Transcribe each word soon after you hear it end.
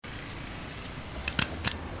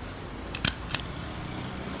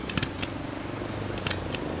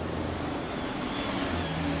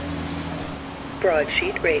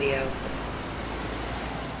Broadsheet Radio.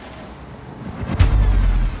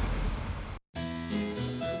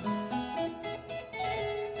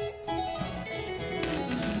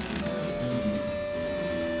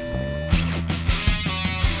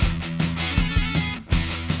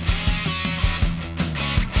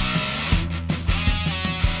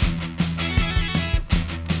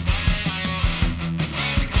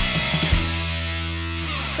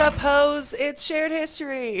 Suppose it's shared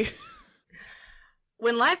history.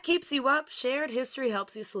 When life keeps you up, shared history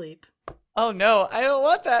helps you sleep. Oh no, I don't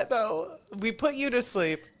want that though. We put you to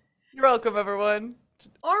sleep. You're welcome, everyone.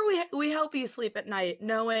 Or we help you sleep at night,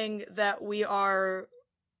 knowing that we are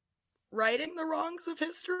righting the wrongs of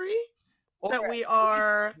history. Or that we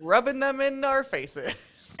are rubbing them in our faces.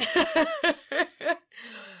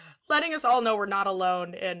 letting us all know we're not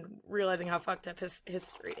alone in realizing how fucked up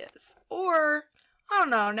history is. Or, I don't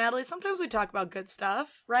know, Natalie, sometimes we talk about good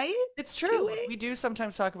stuff, right? It's true. We do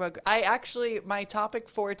sometimes talk about... my topic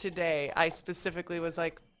for today, I specifically was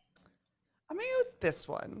like, I'm going to go with this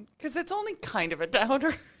one, because it's only kind of a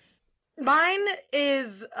downer. Mine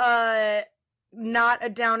is not a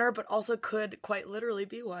downer, but also could quite literally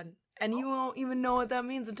be one. And you won't even know what that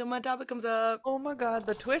means until my topic comes up. Oh my god,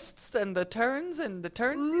 the twists and the turns and the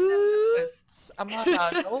turns and the twists. I'm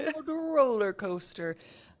on an old roller coaster.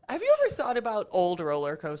 Have you ever thought about old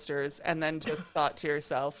roller coasters and then just thought to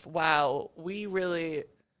yourself, wow, we really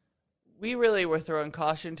were throwing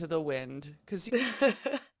caution to the wind? Because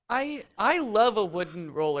I love a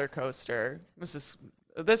wooden roller coaster. This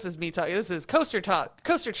is me talking. This is coaster talk,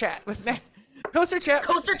 coaster chat with Nat. Coaster chat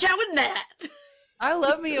with Nat. I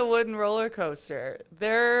love me a wooden roller coaster.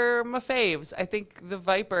 They're my faves. I think the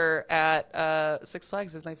Viper at Six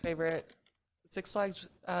Flags is my favorite Six Flags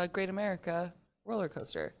Great America roller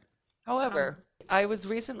coaster. However, I was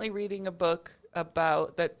recently reading a book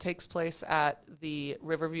that takes place at the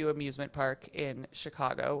Riverview Amusement Park in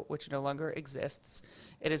Chicago, which no longer exists.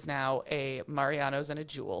 It is now a Mariano's and a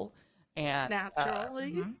Jewel. And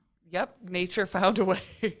naturally. Yep, nature found a way.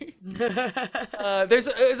 There's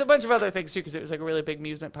a bunch of other things too, because it was like a really big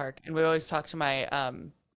amusement park, and we always talk to my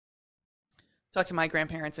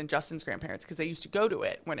grandparents and Justin's grandparents because they used to go to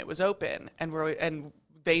it when it was open, and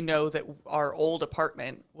they know that our old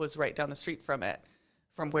apartment was right down the street from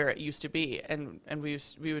where it used to be, and we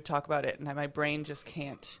would talk about it, and my brain just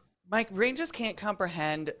can't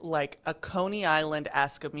comprehend like a Coney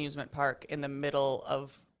Island-esque amusement park in the middle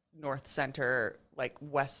of North Center, like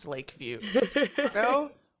West Lakeview.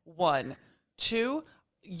 No? 1. 2,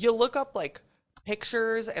 you look up like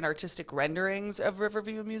pictures and artistic renderings of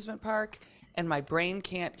Riverview Amusement Park, and my brain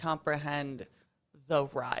can't comprehend the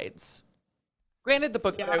rides. Granted, the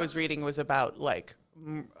book that I was reading was about like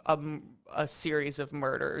a series of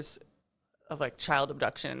murders, of like child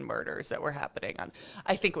abduction murders that were happening on.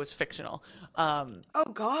 I think it was fictional.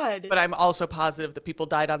 Oh God! But I'm also positive that people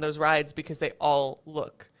died on those rides because they all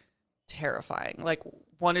look terrifying. Like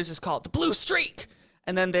one is just called the Blue Streak,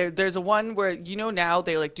 and then there's a one where now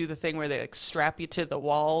they like do the thing where they like strap you to the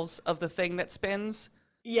walls of the thing that spins.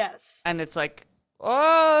 Yes. And it's like,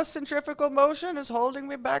 oh, centrifugal motion is holding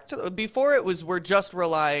me back to before it was we're just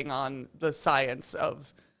relying on the science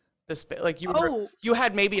of the spin. Like you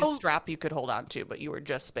had maybe a strap you could hold on to, but you were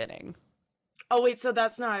just spinning. Oh wait, so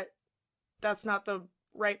that's not the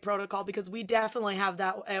right protocol, because we definitely have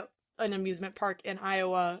that at an amusement park in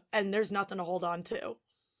Iowa, and there's nothing to hold on to.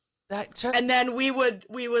 And then we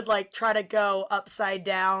would like try to go upside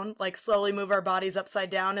down, like slowly move our bodies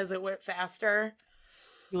upside down as it went faster.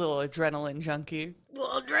 You little adrenaline junkie.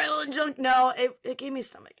 No, it gave me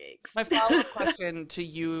stomach aches. My follow-up question to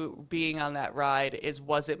you being on that ride is,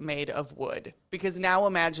 was it made of wood? Because now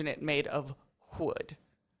imagine it made of wood.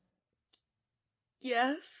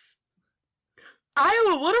 Yes.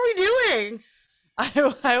 Iowa, what are we doing?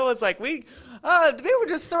 I was like, we were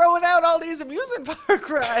just throwing out all these amusement park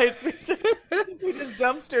rides. We just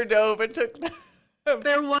dumpster dove and took them.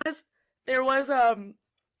 There was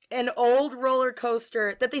an old roller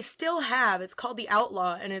coaster that they still have. It's called the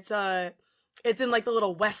Outlaw, and it's in like the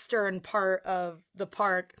little western part of the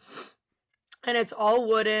park, and it's all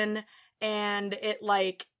wooden, and it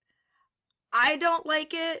like, I don't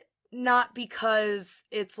like it. Not because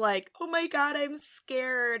it's like, oh my God, I'm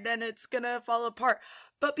scared and it's gonna fall apart,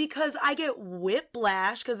 but because I get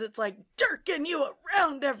whiplash because it's like jerking you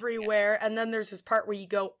around everywhere. And then there's this part where you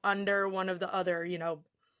go under one of the other,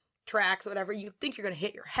 tracks, whatever. You think you're gonna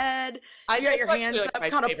hit your head. You got your hands up,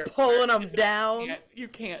 kind of pulling them down. You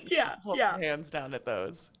can't hold your hands down at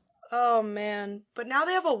those. Oh man. But now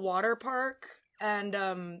they have a water park,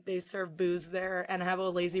 and they serve booze there and have a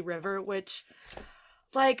lazy river, which...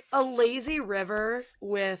 Like a lazy river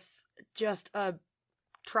with just a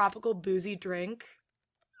tropical boozy drink.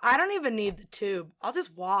 I don't even need the tube. I'll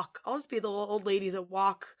just walk. I'll just be the little old ladies that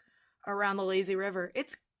walk around the lazy river.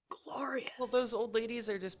 It's glorious. Well, those old ladies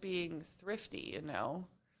are just being thrifty,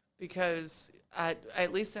 because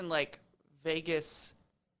at least in like Vegas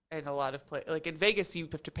and a lot of like in Vegas, you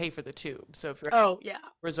have to pay for the tube. So if you're at Oh, yeah. a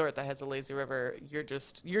resort that has a lazy river, you're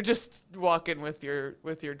just walking with your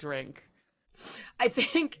drink. I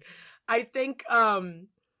think at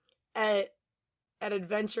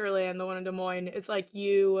Adventureland, the one in Des Moines, it's like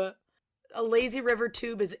a lazy river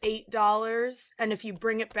tube is $8, and if you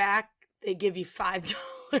bring it back, they give you $5.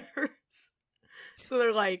 So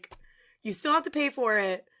they're like, you still have to pay for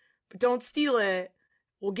it, but don't steal it.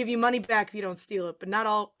 We'll give you money back if you don't steal it, but not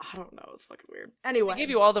all. I don't know. It's fucking weird. Anyway, If they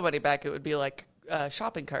gave you all the money back, it would be like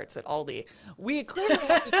shopping carts at Aldi. We clearly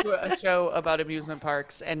have to do a show about amusement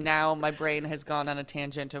parks, and now my brain has gone on a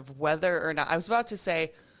tangent of whether or not I was about to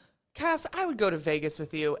say, Cass, I would go to Vegas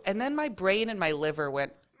with you, and then my brain and my liver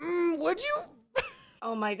went, would you?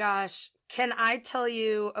 oh my gosh, can I tell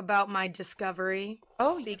you about my discovery?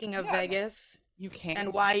 Oh, Speaking of yeah. Vegas You can't.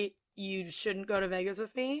 and why you shouldn't go to Vegas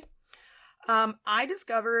with me. I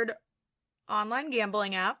discovered online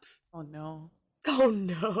gambling apps. Oh no. Oh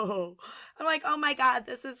no. I'm like, oh my God,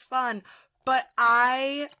 this is fun. But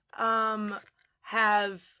I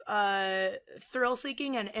have thrill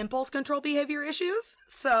seeking and impulse control behavior issues.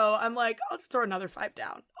 So I'm like, I'll just throw another 5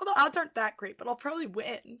 down. Although odds aren't that great, but I'll probably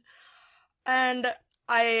win. And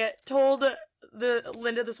I told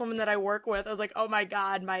Linda, this woman that I work with, I was like, oh my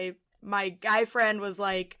God, my guy friend was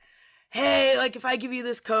like, hey, like if I give you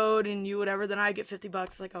this code and you whatever, then I get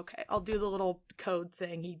 $50. Like, okay, I'll do the little code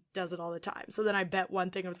thing. He does it all the time. So then I bet one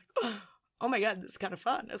thing. I was like, oh my God, this is kind of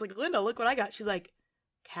fun. I was like, Linda, look what I got. She's like,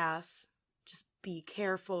 Cass, just be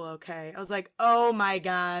careful, okay? I was like, oh my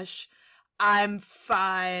gosh, I'm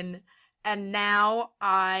fine. And now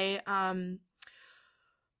Natalie,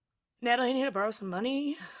 I need to borrow some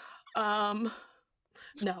money. No,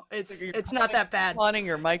 it's not that bad. Wanting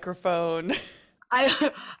your microphone.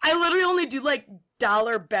 I literally only do like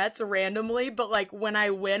dollar bets randomly, but like when I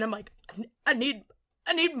win, I'm like, I need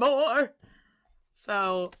more.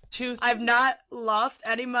 So I've not lost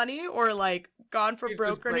any money or like gone for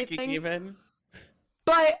broke or anything. Even.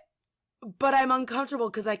 But I'm uncomfortable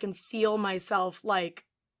because I can feel myself like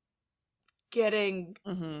getting,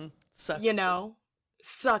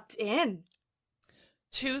 sucked in.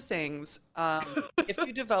 2 things. If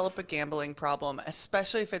you develop a gambling problem,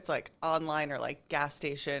 especially if it's like online or like gas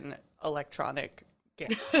station electronic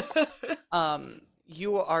gambling,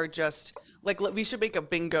 you are just like, we should make a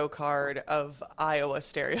bingo card of Iowa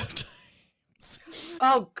stereotypes.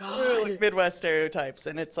 Oh Or, God. like Midwest stereotypes,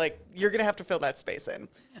 and it's like you're gonna have to fill that space in.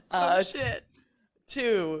 Oh shit.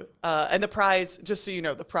 2, and the prize, just so you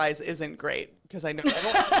know, the prize isn't great because I know I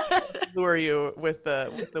don't want to lure you with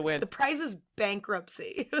the win. The prize is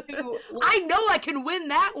bankruptcy. I know I can win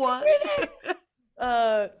that one.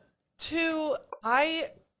 2, I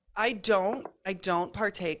don't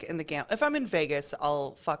partake in the if I'm in Vegas,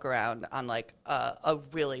 I'll fuck around on like a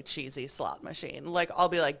really cheesy slot machine. Like I'll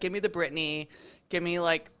be like, give me the Britney, give me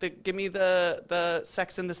the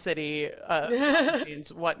Sex in the City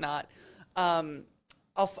machines, whatnot. Then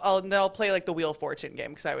I'll play like the Wheel of Fortune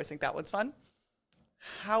game because I always think that one's fun.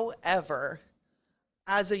 However,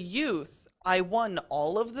 as a youth, I won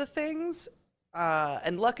all of the things,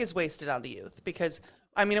 and luck is wasted on the youth because,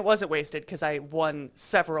 I mean, it wasn't wasted because I won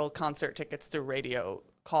several concert tickets through radio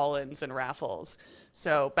call-ins and raffles.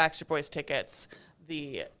 So Backstreet Boys tickets,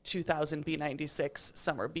 the 2000 B96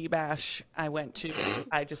 Summer Bee Bash I went to.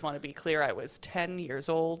 I just want to be clear, I was 10 years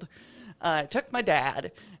old. I took my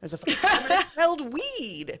dad as a I smelled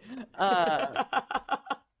weed.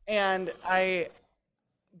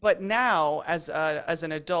 But now as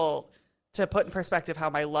an adult, to put in perspective how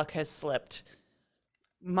my luck has slipped,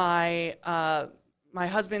 my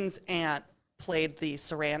husband's aunt played the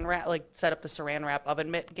saran wrap, like set up the saran wrap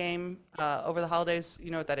oven mitt game over the holidays.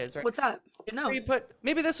 You know what that is, right? What's that? No.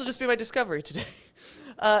 Maybe this will just be my discovery today.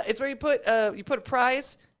 It's where you put a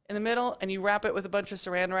prize in the middle and you wrap it with a bunch of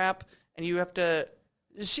saran wrap, and you have to.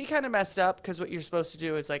 She kind of messed up because what you're supposed to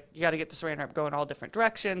do is like you got to get the saran wrap going all different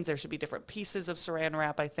directions. There should be different pieces of saran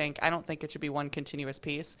wrap. I don't think it should be one continuous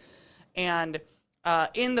piece. And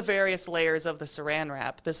in the various layers of the saran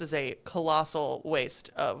wrap, this is a colossal waste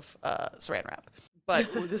of saran wrap.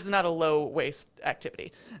 But this is not a low waste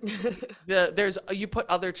activity. You put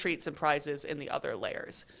other treats and prizes in the other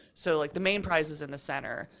layers. So like the main prize is in the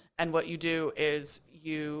center, and what you do is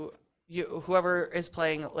you whoever is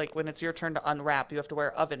playing, like when it's your turn to unwrap, you have to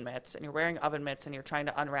wear oven mitts, and you're wearing oven mitts, and you're trying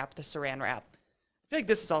to unwrap the Saran wrap. I feel like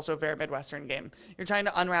this is also a very Midwestern game. You're trying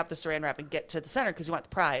to unwrap the Saran wrap and get to the center because you want the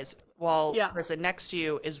prize, while the person next to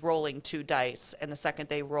you is rolling 2 dice, and the second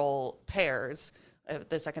they roll pairs,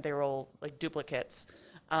 the second they roll like duplicates,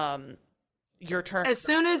 your turn. As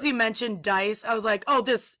soon as you mentioned dice, I was like, oh,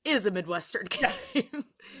 this is a Midwestern game.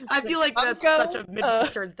 I feel like that's such a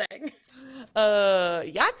Midwestern thing.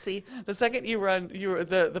 Yahtzee. The second you run,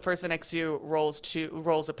 the person next to you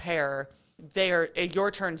rolls a pair.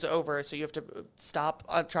 Your turn's over, so you have to stop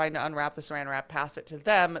trying to unwrap the Saran wrap, pass it to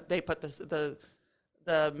them. They put the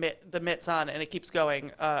mitts on, and it keeps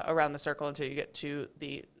going around the circle until you get to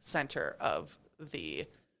the center of the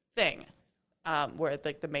thing, where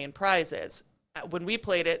like the main prize is. When we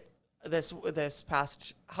played it this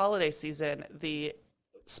past holiday season, the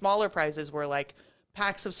smaller prizes were like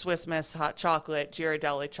packs of Swiss Miss hot chocolate,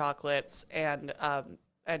 Ghirardelli chocolates, and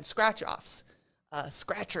scratch offs,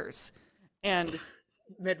 scratchers, and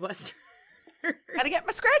Midwestern. Gotta get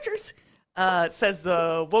my scratchers, says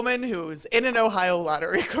the woman who's in an Ohio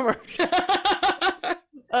lottery commercial.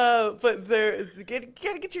 But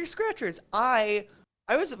gotta get your scratchers. I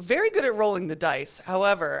was very good at rolling the dice.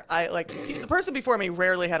 However, the person before me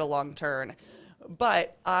rarely had a long turn,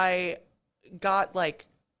 but I got like,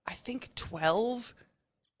 I think 12.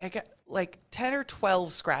 I got like 10 or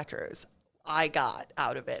 12 scratchers I got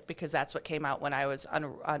out of it because that's what came out when I was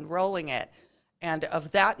unrolling it. And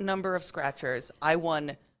of that number of scratchers, I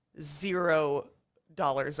won $0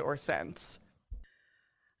 or cents.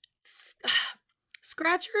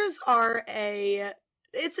 Scratchers are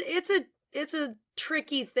it's a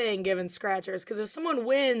tricky thing given scratchers, because if someone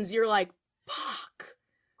wins, you're like, fuck.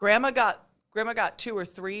 Grandma got 2 or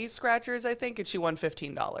 3 scratchers, I think, and she won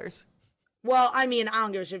 $15. Well, I mean, I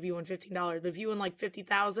don't give a shit if you win $15, but if you win like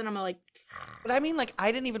 50,000, I'm like. But I mean, like,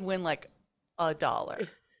 I didn't even win like $1.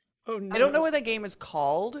 Oh no! I don't know what that game is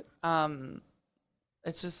called.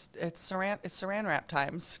 It's Saran wrap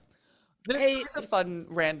times. There's a fun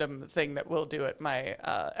random thing that we'll do at my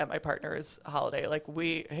partner's holiday. Like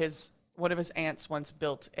one of his aunts once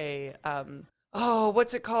built a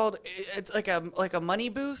what's it called? It's like a money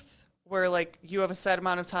booth where like you have a set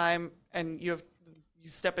amount of time and you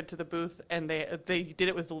step into the booth, and they did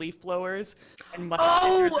it with the leaf blowers, and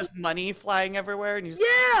there's just money flying everywhere, and you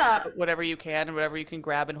whatever you can and whatever you can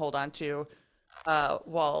grab and hold on to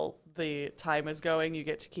while the time is going, you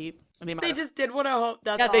get to keep. They just did what I hope.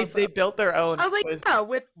 That's awesome. They built their own. I was like,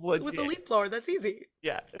 with the leaf blower, that's easy.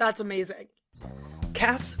 Yeah, that's amazing.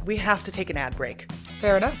 Cass, we have to take an ad break.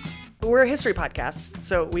 Fair enough. We're a history podcast,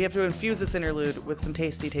 so we have to infuse this interlude with some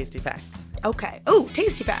tasty, tasty facts. Okay. Oh,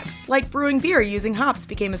 tasty facts. Like brewing beer using hops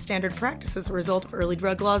became a standard practice as a result of early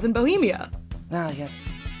drug laws in Bohemia. Ah, yes.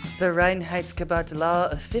 The Reinheitsgebot Law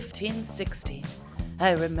of 1516.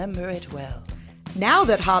 I remember it well. Now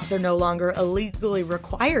that hops are no longer a legally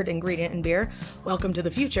required ingredient in beer, welcome to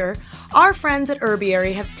the future, our friends at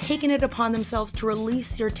Herbiary have taken it upon themselves to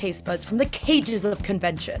release your taste buds from the cages of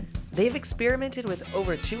convention. They've experimented with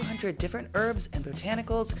over 200 different herbs and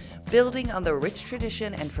botanicals, building on the rich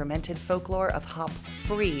tradition and fermented folklore of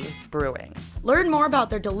hop-free brewing. Learn more about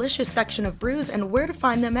their delicious section of brews and where to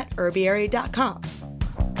find them at herbiary.com.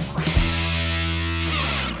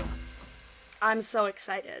 I'm so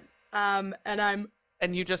excited. And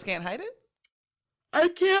you just can't hide it? I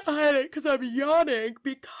can't hide it because I'm yawning,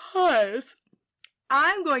 because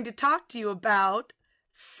I'm going to talk to you about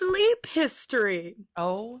sleep history.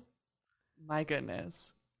 Oh my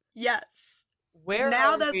goodness. Yes. Where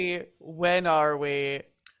are we? When are we?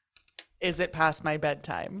 Is it past my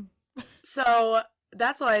bedtime? So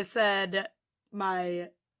that's why I said my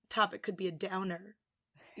topic could be a downer.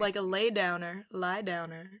 Like a lie downer.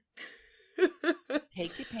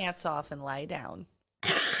 Take your pants off and lie down.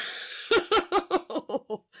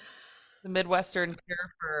 The Midwestern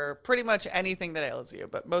cure for pretty much anything that ails you,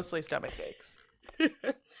 but mostly stomach aches.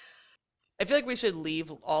 I feel like we should leave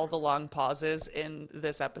all the long pauses in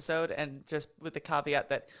this episode, and just with the caveat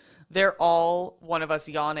that they're all one of us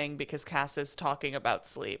yawning because Cass is talking about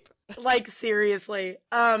sleep. Like, seriously.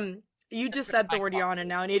 You just said the word yawn, and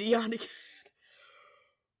now I need to yawn again.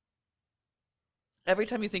 Every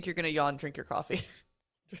time you think you're going to yawn, drink your coffee.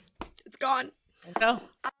 It's gone. No.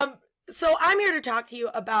 So I'm here to talk to you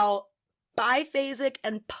about biphasic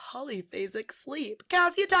and polyphasic sleep.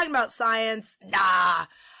 Cass, you talking about science? Nah.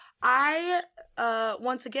 I,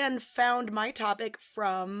 once again, found my topic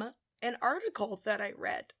from an article that I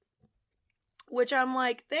read. Which I'm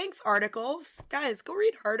like, thanks, articles. Guys, go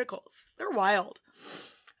read articles. They're wild.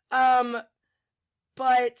 But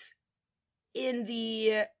in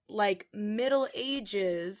the like Middle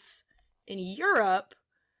Ages in Europe,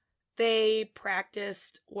 they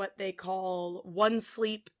practiced what they call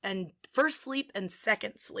first sleep and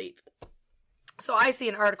second sleep. So I see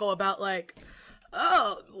an article about like,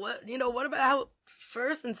 oh, what about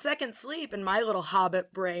first and second sleep? And my little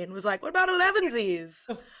hobbit brain was like, what about elevensies?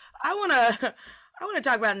 I wanna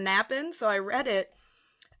talk about napping. So I read it,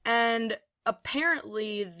 and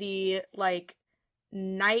apparently the like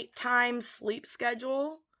nighttime sleep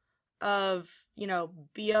schedule of,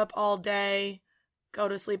 be up all day, go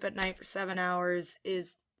to sleep at night for 7 hours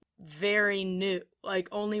is very new, like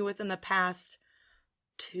only within the past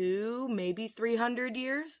maybe 300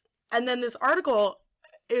 years. And then this article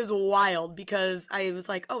is wild because I was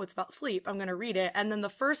like, oh, it's about sleep. I'm going to read it. And then the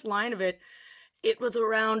first line of it was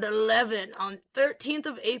around 11 on 13th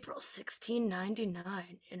of April,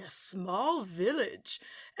 1699 in a small village.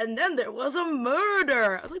 And then there was a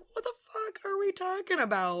murder. I was like, what the fuck are we talking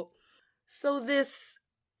about? So this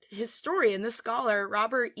historian, this scholar,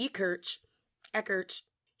 Robert Eckert,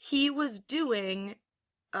 he was doing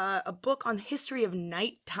a book on the history of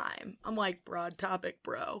nighttime. I'm like, broad topic,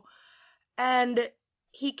 bro. And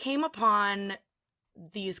he came upon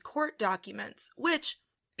these court documents, which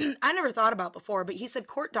I never thought about before, but he said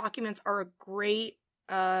court documents are a great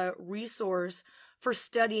resource for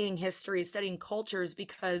studying history, studying cultures,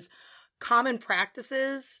 because common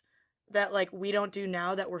practices that like we don't do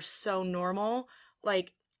now that were so normal,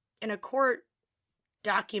 like in a court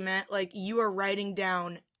document, like you are writing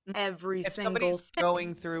down every If single somebody's thing.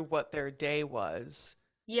 going through what their day was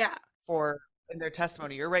Yeah. for in their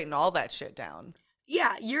testimony, you're writing all that shit down.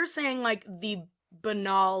 Yeah, you're saying like the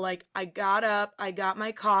banal, like I got up, I got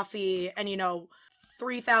my coffee, and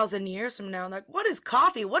 3,000 years from now, like, what is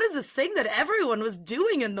coffee? What is this thing that everyone was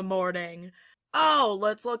doing in the morning? Oh,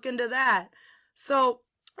 let's look into that. So,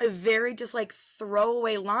 a very just like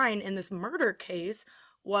throwaway line in this murder case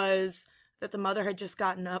was that the mother had just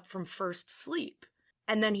gotten up from first sleep.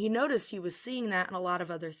 And then he noticed he was seeing that in a lot of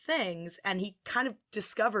other things, and he kind of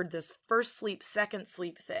discovered this first sleep, second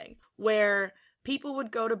sleep thing where people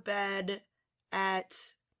would go to bed at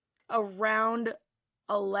around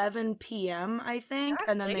 11 p.m., I think,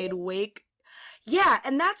 That's and then late. they'd wake. Yeah,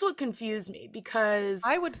 and that's what confused me because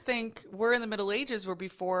I would think we're in the Middle Ages, we're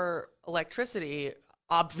before electricity,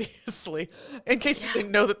 obviously. In case you yeah.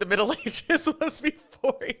 didn't know that the Middle Ages was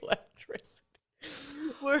before electricity.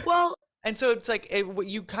 We're, Well, and so it's like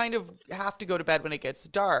you kind of have to go to bed when it gets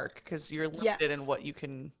dark because you're limited in yes. what you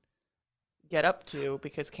can get up to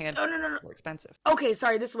because candles No. are more expensive. Okay,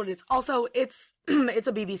 sorry, this is what it is. Also, it's it's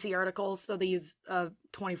a BBC article, so they use a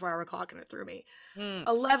 24-hour clock and it threw me. Mm.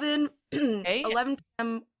 11 Hey? 11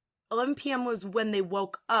 p.m. 11 p.m. was when they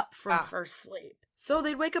woke up from Ah, first sleep. So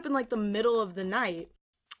they'd wake up in like the middle of the night,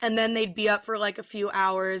 and then they'd be up for like a few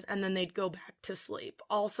hours, and then they'd go back to sleep.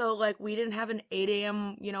 Also, like we didn't have an 8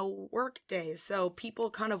 a.m., work day, so people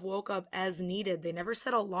kind of woke up as needed. They never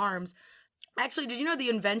set alarms. Actually, did you know the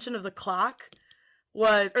invention of the clock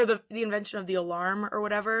or the invention of the alarm or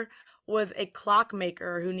whatever was a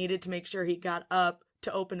clockmaker who needed to make sure he got up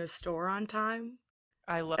to open a store on time?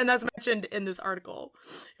 I love And that's mentioned in this article.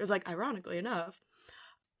 It was like, ironically enough.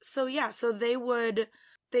 So yeah, so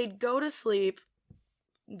they'd go to sleep,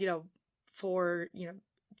 for,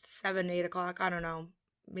 7, 8 o'clock, I don't know,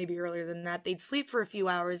 maybe earlier than that. They'd sleep for a few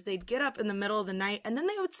hours. They'd get up in the middle of the night, and then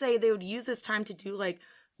they would say they would use this time to do like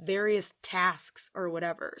various tasks or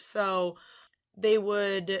whatever. So they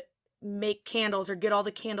would make candles or get all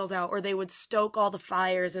the candles out, or they would stoke all the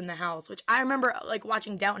fires in the house, which I remember like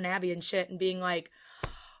watching Downton Abbey and shit and being like,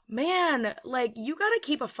 man, like you gotta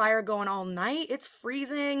keep a fire going all night. It's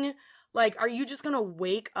freezing. Like, are you just gonna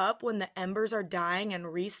wake up when the embers are dying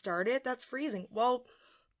and restart it? That's freezing. Well,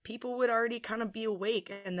 people would already kind of be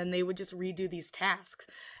awake, and then they would just redo these tasks.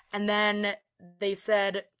 And then they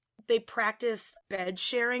said they practiced bed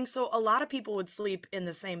sharing. So a lot of people would sleep in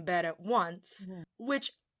the same bed at once, Mhm.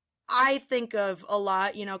 which I think of a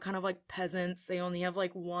lot, kind of like peasants. They only have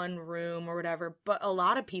like one room or whatever, but a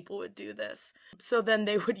lot of people would do this. So then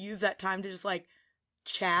they would use that time to just like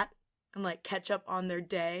chat and like catch up on their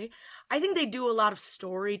day. I think they do a lot of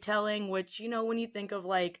storytelling, which, when you think of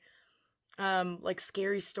like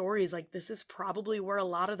scary stories, like this is probably where a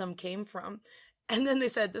lot of them came from. And then they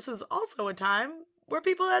said this was also a time where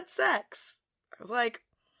people had sex. I was like,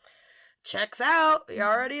 checks out, you're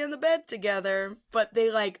already in the bed together. But they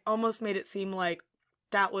like almost made it seem like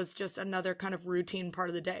that was just another kind of routine part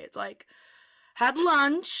of the day. It's like, had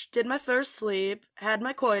lunch, did my first sleep, had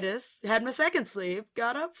my coitus, had my second sleep,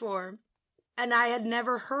 got up for. And I had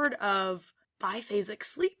never heard of biphasic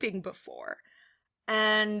sleeping before.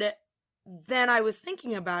 And then I was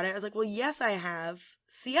thinking about it. I was like, well, yes, I have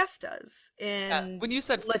siestas Yeah. in When you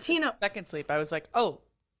said Latino. second sleep, I was like, oh,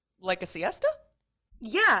 like a siesta?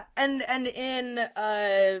 Yeah, and in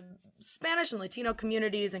Spanish and Latino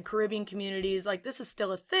communities and Caribbean communities, like this is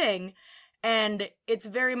still a thing, and it's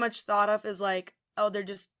very much thought of as like, oh, they're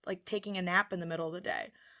just like taking a nap in the middle of the day.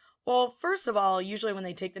 Well, first of all, usually when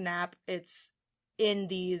they take the nap, it's in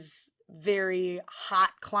these very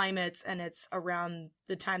hot climates and it's around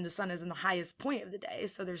the time the sun is in the highest point of the day,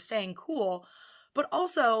 so they're staying cool. But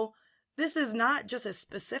also, this is not just a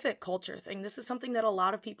specific culture thing. This is something that a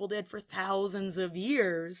lot of people did for thousands of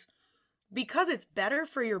years because it's better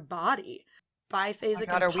for your body. Oh my Biphasic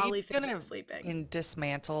God, and are we polyphasic gonna sleeping.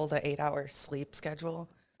 dismantle the 8 hour sleep schedule?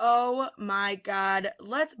 Oh my God.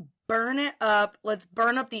 Let's burn it up. Let's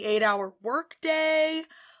burn up the 8 hour workday.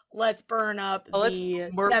 Let's burn up Well, let's the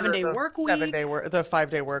murder 7 day the work 7 day week. work, the 5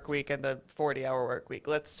 day work week, and the 40 hour work week.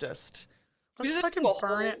 We Let's should do fucking a burn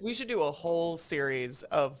whole it. we should do a whole series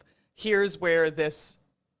of here's where this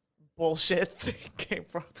bullshit thing came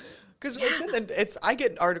from. Because Yeah. it's I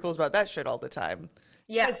get articles about that shit all the time.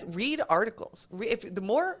 Yeah. Guys, read articles. If the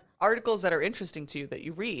more articles that are interesting to you that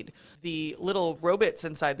you read, the little robots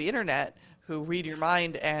inside the internet who read your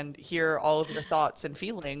mind and hear all of your thoughts and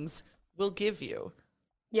feelings will give you.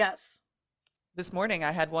 Yes. This morning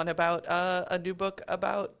I had one about a new book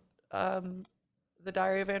about um, the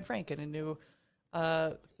Diary of Anne Frank and a new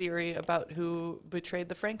theory about who betrayed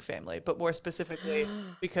the Frank family, but more specifically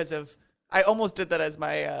because of I almost did that as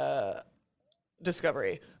my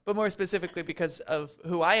discovery, but more specifically because of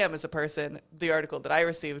who I am as a person. The article that I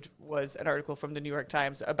received was an article from the New York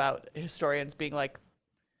Times about historians being like,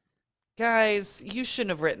 guys, you shouldn't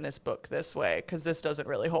have written this book this way because this doesn't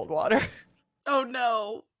really hold water. Oh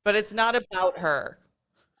no. But it's not about her.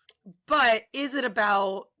 But is it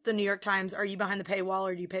about the New York Times? Are you behind the paywall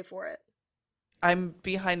or do you pay for it? I'm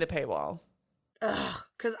behind the paywall. Ugh,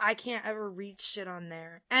 because I can't ever read shit on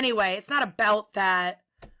there. Anyway, it's not about that.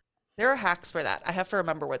 There are hacks for that. I have to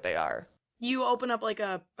remember what they are. You open up like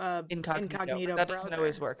a Incognito. incognito That doesn't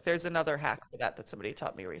always browser. work. There's another hack for that that somebody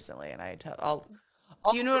taught me recently, and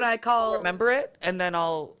Do you know what I I'll call? remember it, and then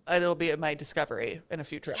it'll be my discovery in a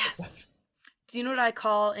future episode. Yes. Do you know what I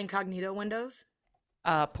call incognito windows?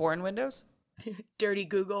 Porn windows. Dirty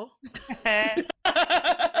Google. I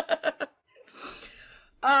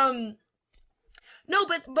um no,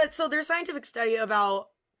 but so there's scientific study about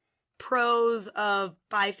pros of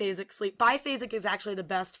biphasic sleep. Biphasic is actually the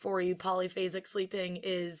best for you. Polyphasic sleeping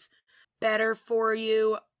is better for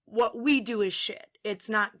you. What we do is shit. It's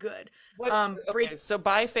not good. What? Break Okay, so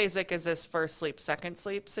biphasic is this first sleep, second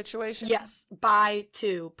sleep situation? Yes, bi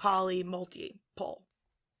to poly multipole.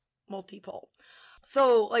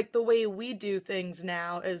 So like the way we do things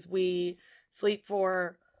now is we sleep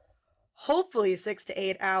for hopefully 6 to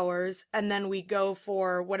 8 hours and then we go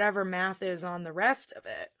for whatever math is on the rest of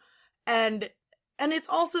it. And it's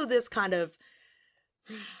also this kind of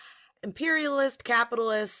imperialist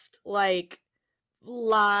capitalist like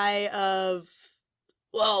lie of,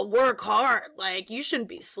 well, work hard, like you shouldn't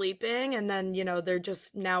be sleeping, and then they're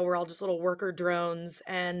just, now we're all just little worker drones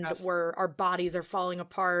and Yes. our bodies are falling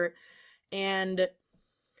apart. And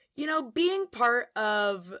being part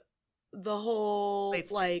of the whole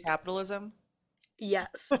Late like, capitalism.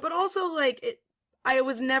 yes, but also like I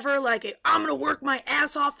was never like, I'm gonna work my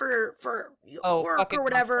ass off for Oh, work fucking or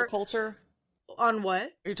whatever. hustle culture. On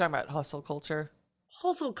what? You're talking about hustle culture.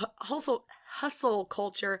 Hustle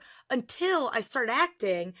culture, until I start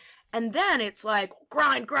acting, and then it's like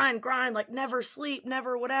grind, grind, grind, like never sleep,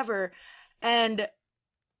 never whatever. And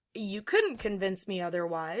you couldn't convince me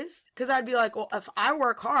otherwise, because I'd be like, well, if I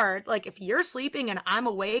work hard, like if you're sleeping and I'm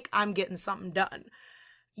awake, I'm getting something done.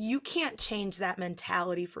 You can't change that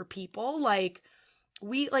mentality for people. Like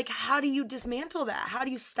how do you dismantle that? How do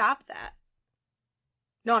you stop that?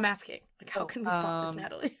 No, I'm asking. Like, how can we stop this,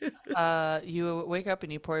 Natalie? You wake up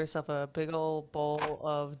and you pour yourself a big old bowl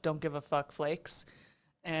of don't give a fuck flakes,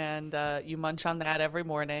 and you munch on that every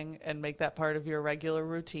morning and make that part of your regular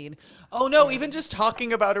routine. Oh no, even just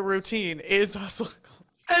talking about a routine is hustle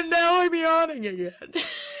culture. And now I'm yawning again.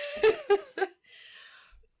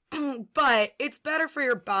 But it's better for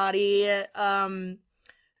your body.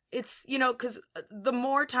 It's, because the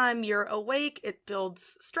more time you're awake, it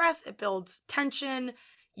builds stress, it builds tension.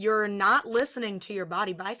 You're not listening to your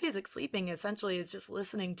body. Biphasic sleeping essentially is just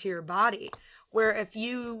listening to your body. Where if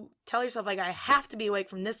you tell yourself, like, I have to be awake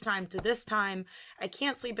from this time to this time, I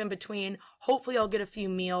can't sleep in between, hopefully I'll get a few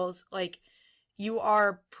meals, like, you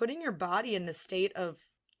are putting your body in a state of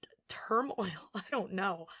turmoil. I don't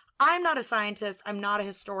know. I'm not a scientist, I'm not a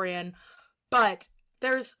historian, but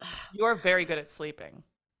There's, You're very good at sleeping.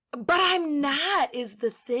 but I'm not, is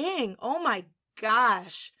the thing. Oh my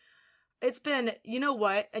gosh. It's been, you know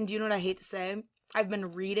what? And do you know what I hate to say? I've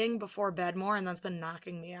been reading before bed more, and that's been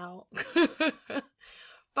knocking me out.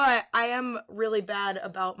 But I am really bad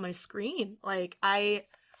about my screen. Like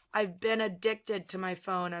I've been addicted to my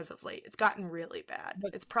phone as of late. It's gotten really bad.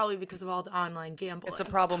 It's probably because of all the online gambling. It's a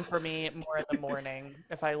problem for me more in the morning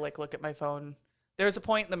if I like look at my phone. There's a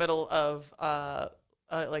point in the middle of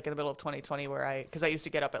like in the middle of 2020 where because I used to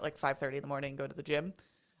get up at like 5:30 in the morning and go to the gym,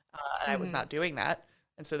 and I was not doing that.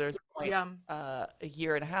 And so there's a point Yeah. a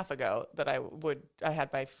year and a half ago that I had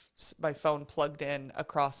my phone plugged in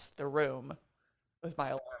across the room with my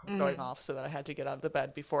alarm going off, so that I had to get out of the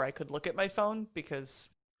bed before I could look at my phone, because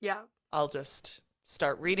Yeah. I'll just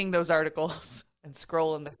start reading those articles and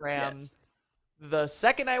scroll in the gram Yes. the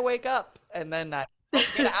second I wake up, and then I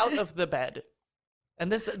get out of the bed.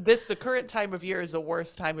 And the current time of year is the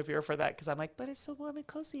worst time of year for that, because I'm like, but it's so warm and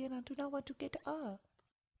cozy, and I do not want to get up.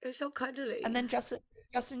 It's so cuddly. And then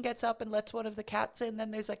Justin gets up and lets one of the cats in. Then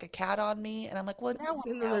there's like a cat on me, and I'm like, well, now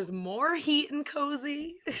And then there's more heat and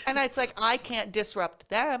cozy. and it's like I can't disrupt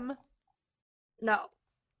them. No.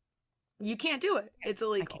 You can't do it. It's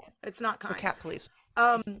illegal. It's not The kind. cat police.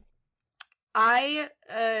 I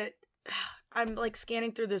I'm like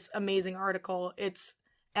scanning through this amazing article.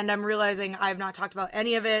 And I'm realizing I've not talked about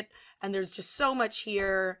any of it, and there's just so much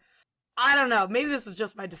here. I don't know. Maybe this was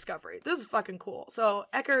just my discovery. This is fucking cool. So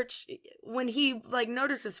Eckhart, when he like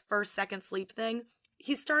noticed this first, second sleep thing,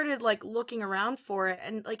 he started like looking around for it,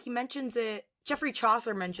 and like he mentions it. Geoffrey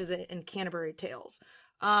Chaucer mentions it in Canterbury Tales.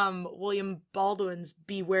 William Baldwin's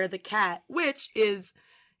Beware the Cat, which is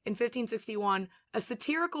in 1561 a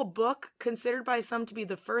satirical book considered by some to be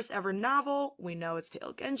the first ever novel. We know it's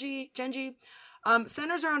Tale Genji.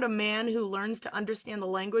 Centers around a man who learns to understand the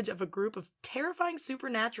language of a group of terrifying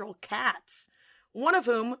supernatural cats, one of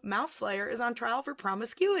whom, Mouse Slayer, is on trial for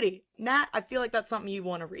promiscuity. Nat, I feel like that's something you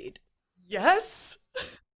want to read. Yes.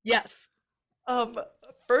 Yes.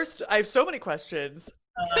 First, I have so many questions.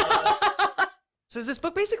 So is this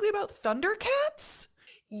book basically about Thundercats?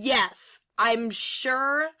 Yes. I'm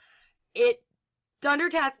sure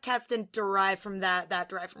Thundercats didn't derive from that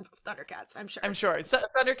derived from Thundercats, I'm sure. I'm sure.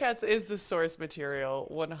 Thundercats is the source material,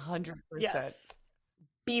 100%. Yes.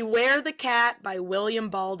 Beware the Cat by William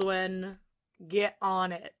Baldwin. Get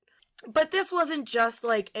on it. But this wasn't just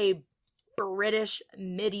like a British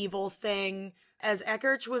medieval thing. As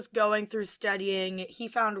Eckhart was going through studying, he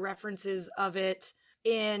found references of it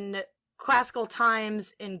in classical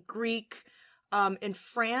times, in Greek. In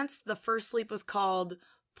France, the first sleep was called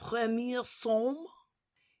Premier Somme.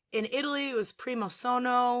 In Italy, it was Primo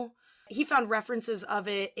Sonno. He found references of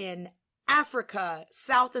it in Africa,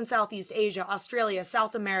 South and Southeast Asia, Australia,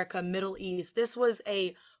 South America, Middle East. This was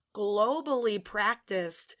a globally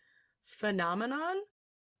practiced phenomenon.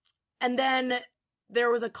 And then there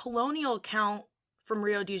was a colonial account from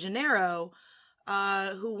Rio de Janeiro,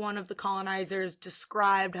 who one of the colonizers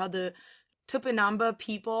described how the Tupinamba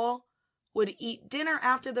people would eat dinner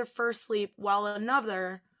after their first sleep, while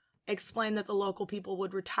another explained that the local people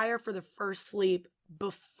would retire for the first sleep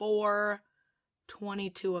before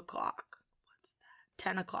 22 o'clock. What's that?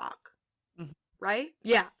 10 o'clock. Mm-hmm. Right?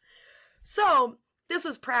 Yeah. So this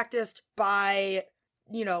was practiced by,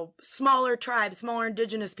 smaller tribes, smaller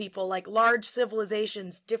indigenous people, like large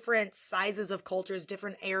civilizations, different sizes of cultures,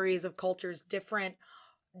 different areas of cultures, different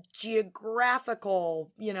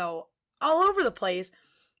geographical, all over the place.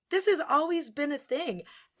 This has always been a thing.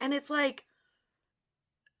 And it's like,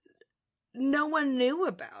 no one knew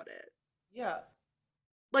about it. Yeah.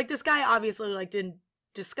 Like, this guy obviously, didn't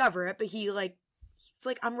discover it, but he's like,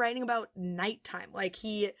 I'm writing about nighttime. Like,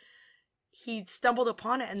 he stumbled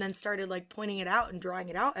upon it and then started, pointing it out and drawing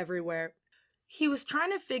it out everywhere. He was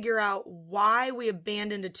trying to figure out why we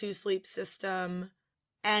abandoned a two-sleep system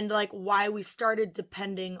and, why we started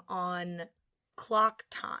depending on clock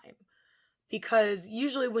time. Because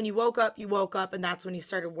usually when you woke up, and that's when you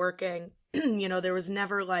started working. There was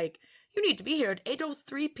never you need to be here at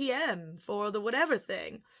 8:03 p.m. for the whatever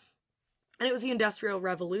thing. And it was the Industrial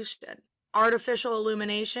Revolution. Artificial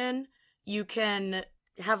illumination, you can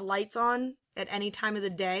have lights on at any time of the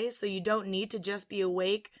day, so you don't need to just be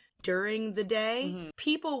awake during the day. Mm-hmm.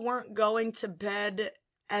 People weren't going to bed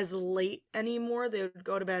as late anymore. They would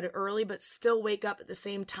go to bed early, but still wake up at the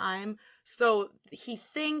same time. So he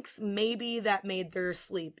thinks maybe that made their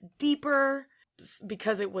sleep deeper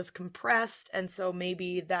because it was compressed. And so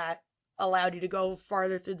maybe that allowed you to go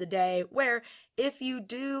farther through the day, where if you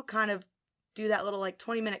do kind of do that little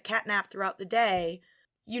 20-minute cat nap throughout the day,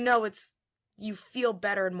 it's you feel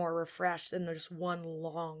better and more refreshed than just one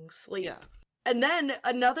long sleep. Yeah. And then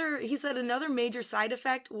he said another major side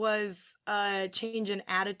effect was a change in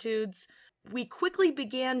attitudes. We quickly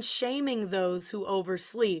began shaming those who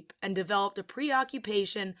oversleep and developed a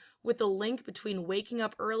preoccupation with the link between waking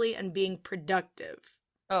up early and being productive.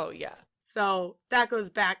 Oh, yeah. So that goes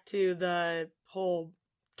back to the whole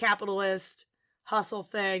capitalist hustle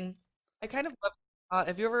thing. I kind of love,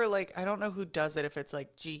 have you ever like, I don't know who does it, if it's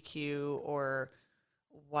like GQ or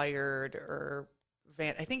Wired or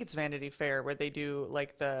I think it's Vanity Fair where they do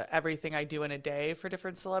like the everything I do in a day for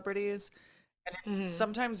different celebrities. And it's Mm-hmm.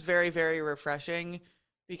 sometimes very, very refreshing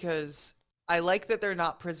because I like that they're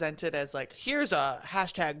not presented as like, here's a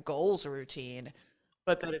hashtag goals routine,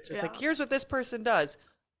 but that it's just like, Yeah. here's what this person does.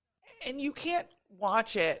 And you can't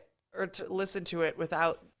watch it or to listen to it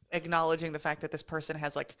without acknowledging the fact that this person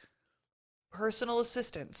has like personal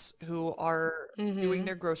assistants who are doing Mm-hmm.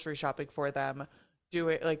 their grocery shopping for them,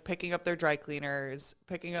 doing like picking up their dry cleaners,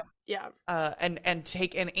 picking up Yeah. and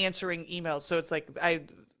answering emails. So it's like I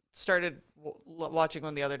started watching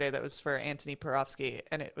one the other day that was for Anthony Perovsky,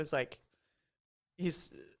 and it was like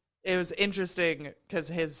he's it was interesting because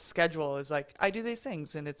his schedule is like I do these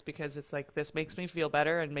things, and it's because it's like this makes me feel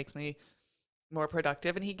better and makes me more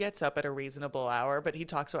productive, and he gets up at a reasonable hour, but he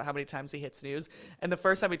talks about how many times he hits snooze. And the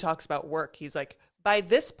first time he talks about work, he's like, by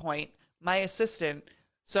this point, my assistant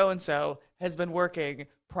so and so has been working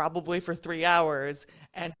probably for 3 hours,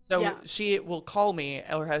 and so Yeah. she will call me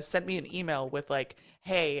or has sent me an email with like,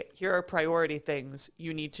 hey, here are priority things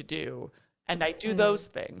you need to do, and I do Mm-hmm. those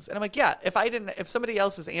things. And I'm like, yeah, if somebody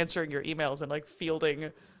else is answering your emails and like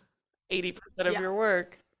fielding 80% of Yeah. your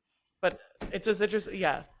work, but it's just interesting.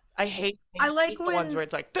 Yeah. I I like hate the ones when, where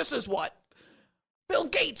it's like, this is what Bill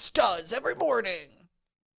Gates does every morning.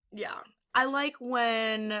 yeah, I like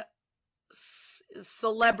when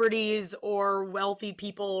celebrities or wealthy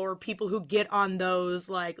people or people who get on those,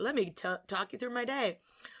 like, let me talk you through my day,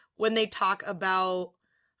 when they talk about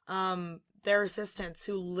their assistants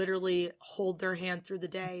who literally hold their hand through the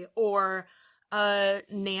day, or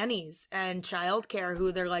nannies and childcare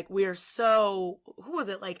who they're like, we are so, who was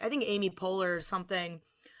it, like I think Amy Poehler or something,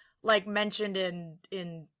 like mentioned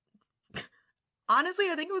in honestly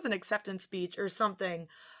I think it was an acceptance speech or something,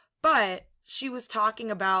 but she was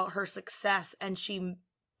talking about her success and she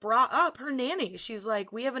brought up her nanny. She's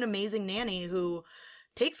like, we have an amazing nanny who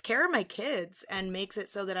takes care of my kids and makes it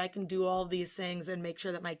so that I can do all of these things and make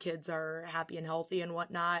sure that my kids are happy and healthy and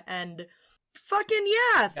whatnot. And fucking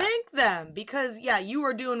yeah, Yeah. thank them, because yeah, you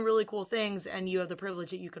are doing really cool things and you have the privilege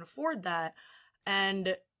that you can afford that.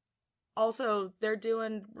 And also, they're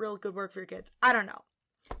doing real good work for your kids. I don't know.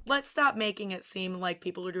 Let's stop making it seem like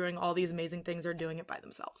people are doing all these amazing things are doing it by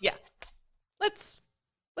themselves. Yeah. Let's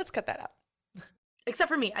cut that out. Except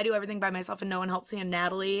for me. I do everything by myself and no one helps me. And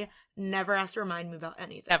Natalie never has to remind me about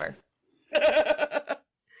anything. Never.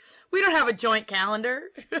 We don't have a joint calendar.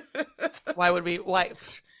 Why would we? Why?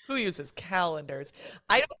 Who uses calendars?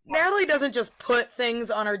 I don't. Natalie doesn't just put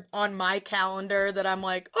things on my calendar that I'm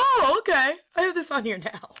like, oh, okay, I have this on here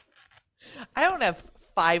now. I don't have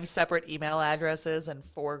 5 separate email addresses and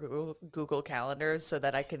 4 Google calendars so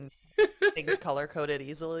that I can things color coded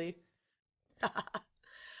easily.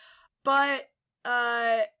 But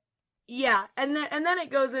yeah, and then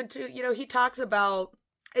it goes into, he talks about,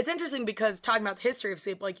 it's interesting because talking about the history of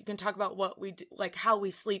sleep, like you can talk about what we do, like how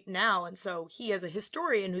we sleep now. And so he, as a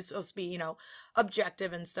historian who's supposed to be,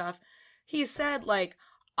 objective and stuff, he said, like,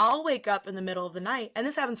 I'll wake up in the middle of the night, and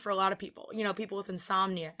this happens for a lot of people, people with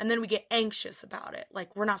insomnia, and then we get anxious about it.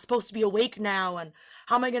 Like, we're not supposed to be awake now, and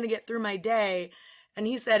how am I going to get through my day? And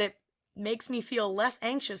he said it makes me feel less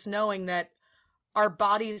anxious knowing that our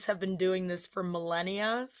bodies have been doing this for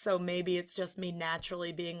millennia. So maybe it's just me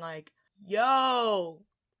naturally being like, yo,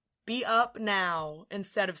 be up now,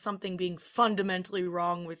 instead of something being fundamentally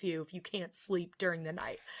wrong with you if you can't sleep during the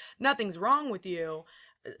night. Nothing's wrong with you.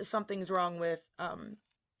 Something's wrong with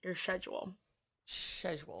your schedule.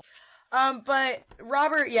 But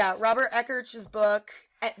Robert Eckert's book,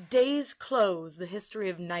 At Day's Close, The History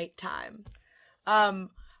of Nighttime. I'm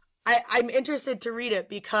interested to read it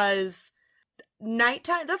because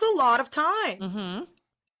nighttime, that's a lot of time Mm-hmm.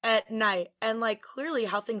 at night. And like clearly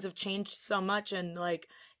how things have changed so much. And like,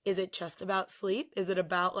 is it just about sleep? Is it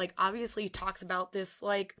about, like, obviously he talks about this,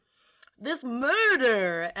 like, this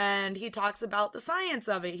murder, and he talks about the science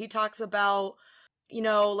of it. He talks about,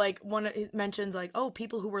 like, it mentions, like, oh,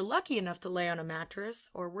 people who were lucky enough to lay on a mattress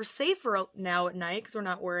or were safer now at night because we're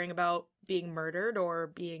not worrying about being murdered or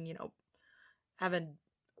being, having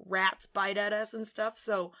rats bite at us and stuff.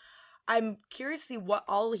 So I'm curious to see what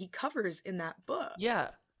all he covers in that book. Yeah.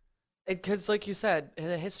 Because, like you said,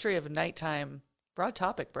 the history of nighttime, broad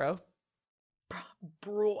topic, bro.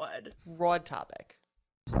 Broad. Broad topic.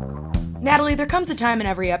 Natalie, there comes a time in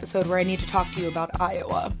every episode where I need to talk to you about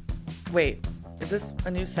Iowa. Wait, is this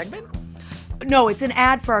a new segment? No, it's an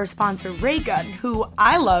ad for our sponsor, Raygun, who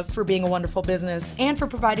I love for being a wonderful business and for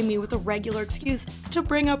providing me with a regular excuse to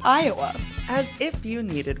bring up Iowa. As if you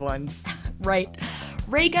needed one. Right.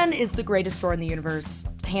 Raygun is the greatest store in the universe,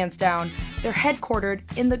 hands down. They're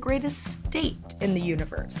headquartered in the greatest state in the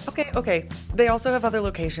universe. Okay. They also have other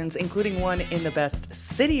locations, including one in the best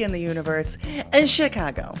city in the universe, in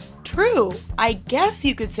Chicago. True. I guess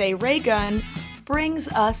you could say Raygun brings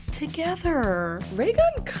us together.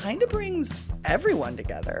 Raygun kind of brings everyone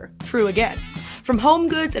together. True again. From home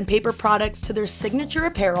goods and paper products to their signature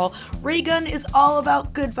apparel, Raygun is all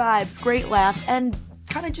about good vibes, great laughs, and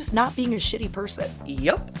kind of just not being a shitty person.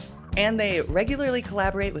 Yup. And they regularly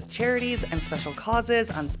collaborate with charities and special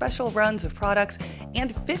causes on special runs of products,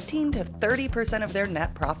 and 15 to 30% of their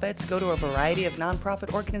net profits go to a variety of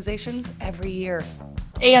nonprofit organizations every year.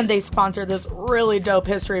 And they sponsor this really dope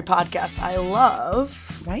history podcast I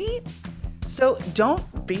love. Right? So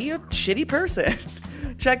don't be a shitty person.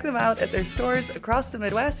 Check them out at their stores across the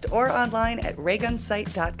Midwest or online at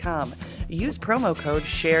raygunsite.com. Use promo code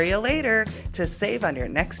SHAREYOULATER to save on your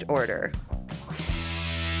next order.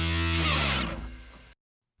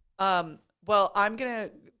 Well, I'm going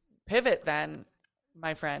to pivot then,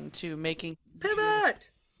 my friend, to making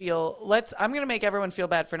Pivot! I'm going to make everyone feel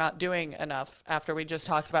bad for not doing enough after we just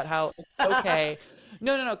talked about how okay.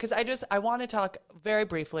 No, because I want to talk very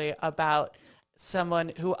briefly about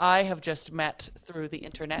someone who I have just met through the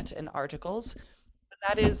internet and articles.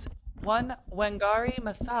 That is one Wangari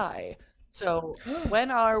Maathai. So when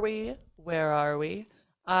are we? Where are we?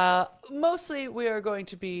 Mostly we are going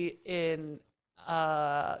to be in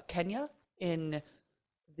Kenya in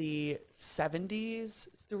the 70s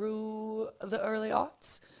through the early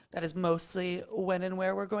aughts. That is mostly when and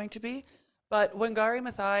where we're going to be. But Wangari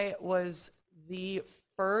Maathai was the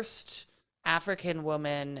first African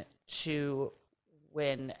woman to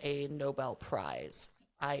win a Nobel Prize.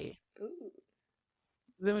 To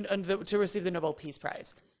receive the Nobel Peace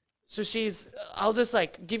Prize. So I'll just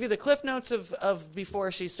like give you the cliff notes of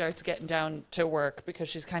before she starts getting down to work, because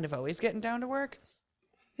she's kind of always getting down to work.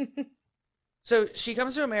 So she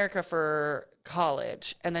comes to America for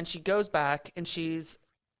college, and then she goes back, and she's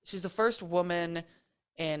the first woman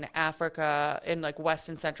in Africa, in like West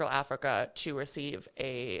and Central Africa, to receive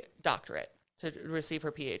a doctorate, to receive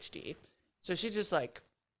her PhD. So she's just like,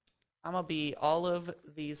 I'm gonna be all of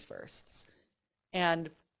these firsts.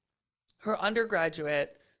 And her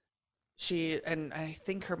undergraduate, and I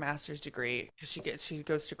think her master's degree, because she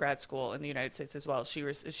goes to grad school in the United States as well.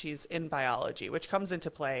 She's in biology, which comes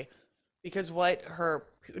into play because what her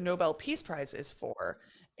Nobel Peace Prize is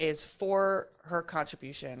for her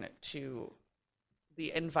contribution to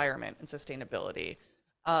the environment and sustainability.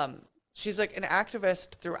 She's like an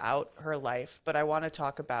activist throughout her life, but I want to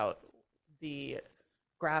talk about the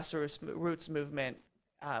grassroots movement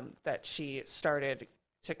that she started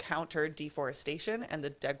to counter deforestation and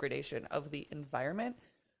the degradation of the environment,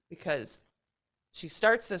 because she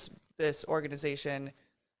starts this organization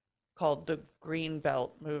called the Green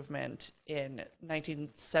Belt Movement in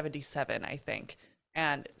 1977, I think,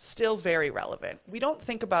 and still very relevant. We don't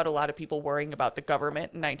think about a lot of people worrying about the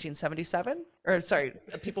government in 1977, or sorry,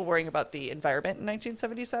 people worrying about the environment in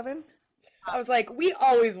 1977. I was like, we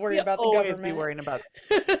always worry about the always government. Be worrying about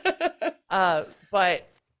but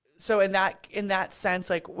so in that sense,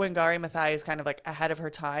 like Wangari Maathai is kind of like ahead of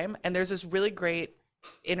her time. And there's this really great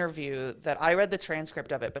interview that I read the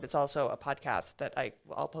transcript of it, but it's also a podcast that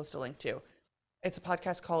I'll post a link to. It's a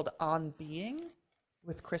podcast called On Being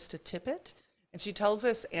with Krista Tippett. And she tells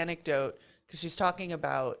this anecdote because she's talking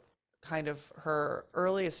about kind of her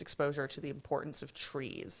earliest exposure to the importance of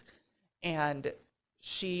trees. And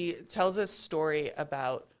she tells this story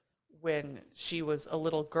about when she was a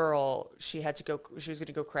little girl, she was going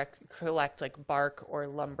to go collect like bark or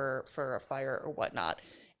lumber for a fire or whatnot.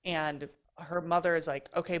 And her mother is like,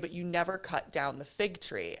 okay, but you never cut down the fig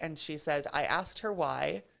tree. And she said, I asked her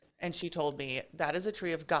why. And she told me, that is a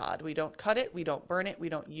tree of God. We don't cut it. We don't burn it. We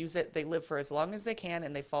don't use it. They live for as long as they can.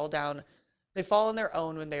 And they fall on their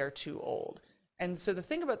own when they are too old. And so the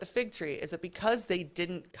thing about the fig tree is that because they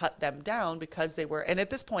didn't cut them down, because they were, and at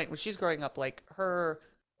this point when she's growing up, like her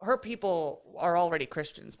people are already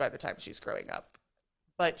Christians by the time she's growing up.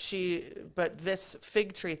 But this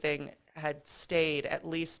fig tree thing had stayed, at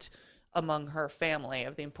least among her family,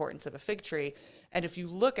 of the importance of a fig tree. And if you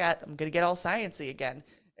look at, I'm going to get all sciencey again.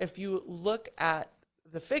 If you look at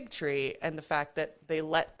the fig tree and the fact that they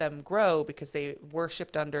let them grow because they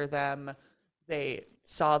worshiped under them, they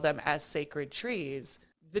saw them as sacred trees,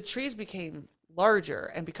 the trees became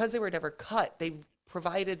larger. And because they were never cut, they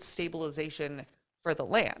provided stabilization for the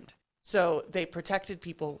land. So they protected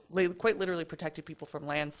people, they quite literally protected people from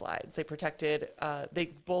landslides.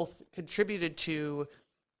 They both contributed to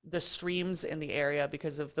the streams in the area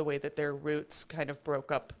because of the way that their roots kind of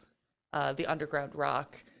broke up the underground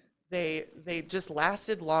rock. They just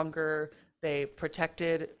lasted longer. They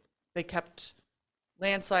kept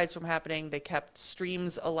landslides from happening. They kept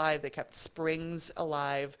streams alive. They kept springs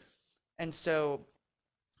alive. And so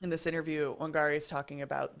in this interview, Wangari is talking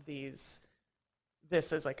about this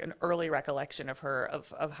is like an early recollection of her,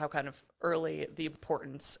 of how kind of early the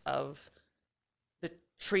importance of the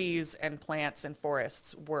trees and plants and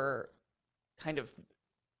forests were kind of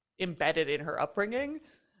embedded in her upbringing.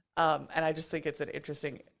 And I just think it's an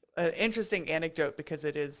interesting anecdote because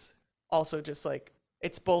it is also just like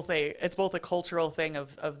it's both a cultural thing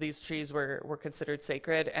of these trees were considered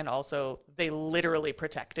sacred, and also they literally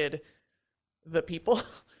protected the people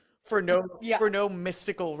for no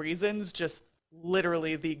mystical reasons, just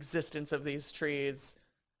literally the existence of these trees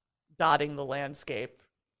dotting the landscape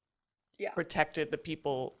protected the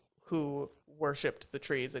people who worshipped the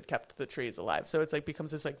trees and kept the trees alive. So it's like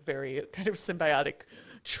becomes this like very kind of symbiotic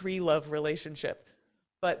tree love relationship.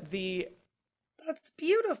 But that's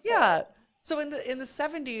beautiful. Yeah. So in the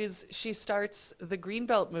 70s, she starts the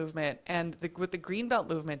Greenbelt movement, and what the Greenbelt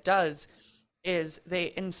movement does is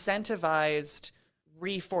they incentivized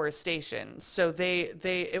reforestation. So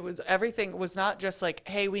everything was not just like,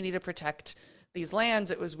 hey, we need to protect these lands.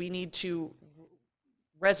 It was, we need to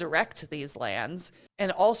resurrect these lands.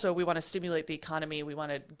 And also we want to stimulate the economy. We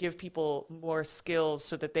want to give people more skills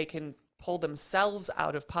so that they can pull themselves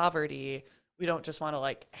out of poverty. We don't just want to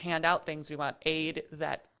like hand out things. We want aid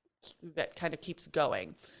that kind of keeps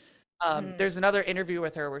going. There's another interview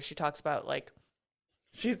with her where she talks about like,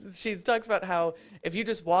 she talks about how if you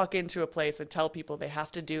just walk into a place and tell people they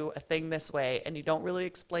have to do a thing this way, and you don't really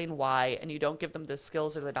explain why, and you don't give them the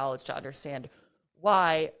skills or the knowledge to understand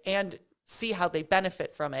why and see how they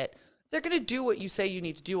benefit from it, they're going to do what you say you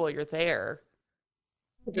need to do while you're there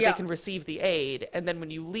so that they can receive the aid. And then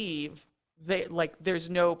when you leave, there's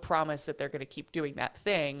no promise that they're going to keep doing that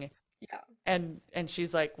thing. Yeah. And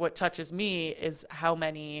she's like, what touches me is how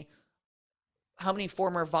many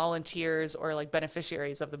former volunteers or like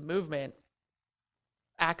beneficiaries of the movement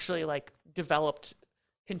actually like developed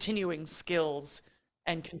continuing skills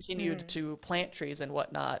and continued to plant trees and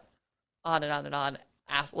whatnot on and on and on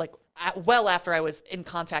well after I was in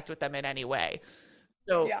contact with them in any way.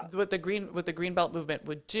 So what the Greenbelt movement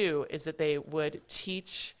would do is that they would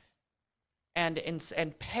teach and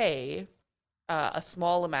pay a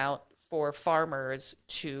small amount for farmers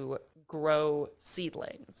to grow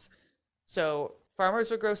seedlings. So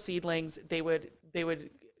farmers would grow seedlings. They would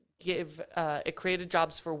give it created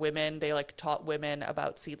jobs for women. They like taught women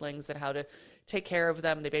about seedlings and how to take care of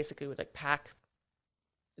them. They basically would like pack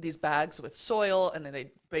these bags with soil, and then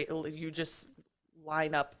you just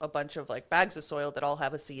line up a bunch of like bags of soil that all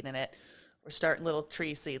have a seed in it. We're starting little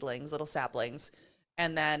tree seedlings, little saplings,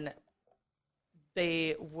 and then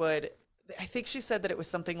they would. I think she said that it was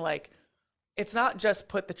something like, it's not just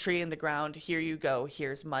put the tree in the ground, here you go,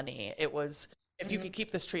 here's money. It was, if you can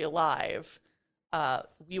keep this tree alive,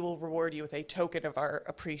 we will reward you with a token of our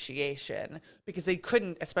appreciation, because they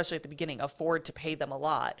couldn't, especially at the beginning, afford to pay them a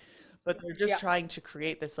lot. But they're just trying to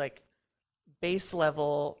create this like base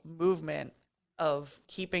level movement of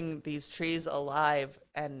keeping these trees alive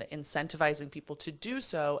and incentivizing people to do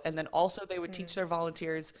so. And then also they would teach their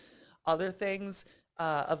volunteers other things,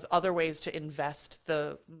 of other ways to invest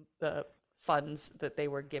the funds that they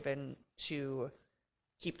were given to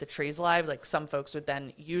keep the trees alive. Like some folks would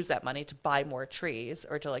then use that money to buy more trees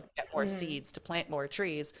or to like get more seeds to plant more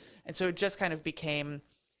trees. And so it just kind of became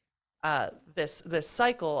this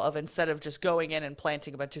cycle of, instead of just going in and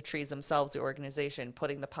planting a bunch of trees themselves, the organization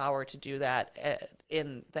putting the power to do that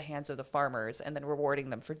in the hands of the farmers and then rewarding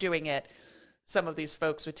them for doing it. Some of these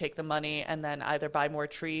folks would take the money and then either buy more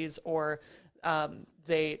trees, or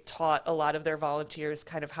they taught a lot of their volunteers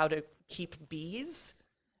kind of how to keep bees.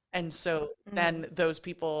 And so then those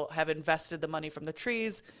people have invested the money from the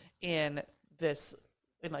trees in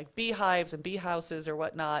like beehives and bee houses or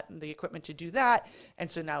whatnot, and the equipment to do that. And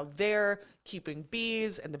so now they're keeping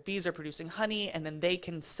bees, and the bees are producing honey, and then they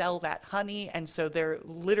can sell that honey. And so they're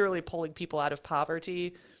literally pulling people out of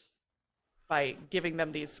poverty by giving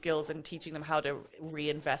them these skills and teaching them how to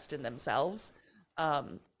reinvest in themselves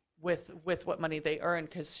with what money they earn.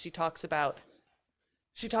 Because she talks about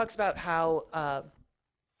how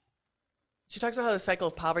she talks about how the cycle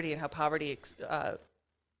of poverty and how poverty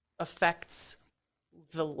affects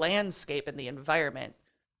the landscape and the environment,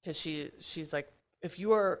 because she's like, if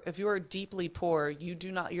you are deeply poor,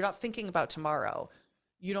 you're not thinking about tomorrow.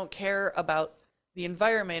 You don't care about the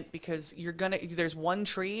environment because there's one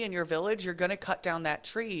tree in your village, you're gonna cut down that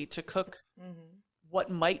tree to cook what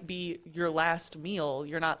might be your last meal.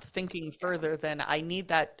 You're not thinking further than I need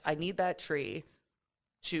that tree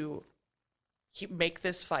to make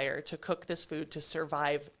this fire, to cook this food, to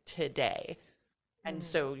survive today. And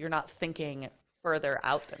so you're not thinking further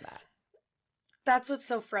out than that. That's what's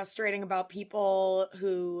so frustrating about people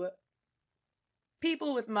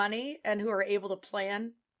with money and who are able to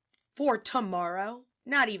plan for tomorrow,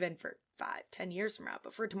 not even for 5-10 years from now,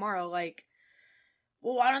 but for tomorrow. Like,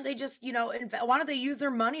 well, why don't they just, why don't they use their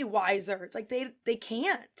money wiser? It's like they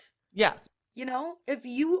can't. Yeah. If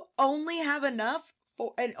you only have enough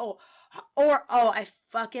I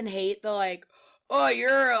fucking hate the like, oh,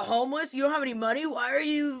 you're homeless, you don't have any money, why are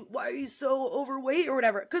you so overweight or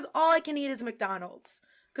whatever? Because all I can eat is McDonald's.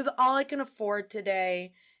 Because all I can afford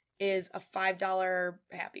today is a $5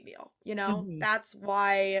 Happy Meal. That's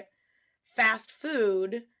why fast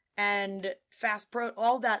food and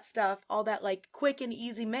all that stuff, all that like quick and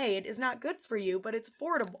easy made is not good for you, but it's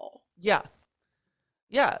affordable. Yeah.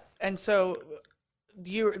 Yeah. And so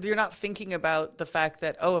you're not thinking about the fact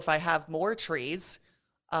that, oh, if I have more trees,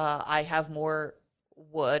 I have more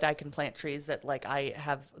wood, I can plant trees that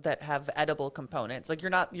that have edible components. Like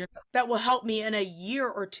you're not that will help me in a year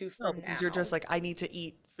or two from now. Because you're just like, I need to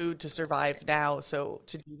eat food to survive now, so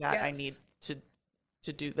to do that, yes, I need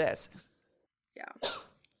to do this. Yeah.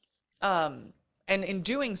 And in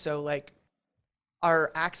doing so, like,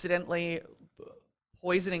 are accidentally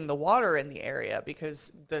poisoning the water in the area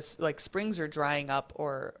because this like springs are drying up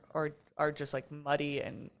or are just like muddy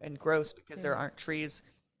and gross because there aren't trees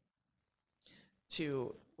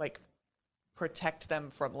to like protect them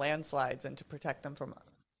from landslides and to protect them from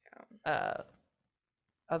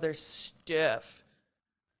other stuff.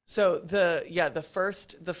 So the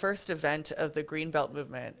first event of the Greenbelt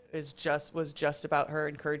movement was just about her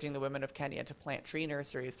encouraging the women of Kenya to plant tree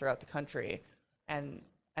nurseries throughout the country, and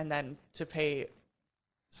then to pay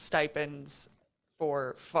stipends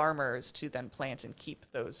for farmers to then plant and keep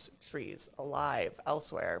those trees alive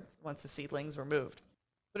elsewhere once the seedlings were moved.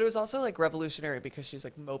 But it was also like revolutionary because she's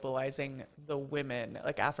like mobilizing the women,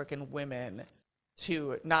 like African women,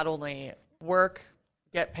 to not only work,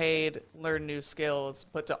 get paid, learn new skills,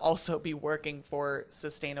 but to also be working for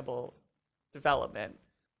sustainable development.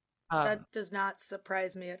 That does not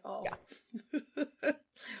surprise me at all. Yeah.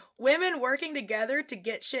 Women working together to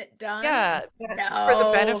get shit done. Yeah.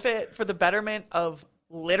 No. For the betterment of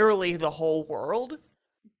literally the whole world.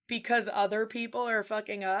 Because other people are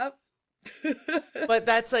fucking up. But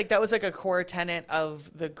that was like a core tenet of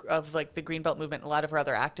the Greenbelt movement. A lot of her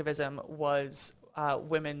other activism was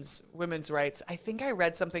women's rights. I think I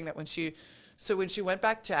read something that when she went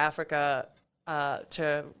back to Africa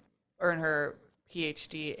to earn her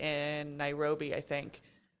PhD in Nairobi, I think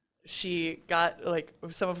she got like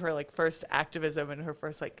some of her like first activism and her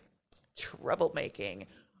first like troublemaking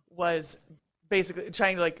was basically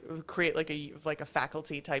trying to like create like a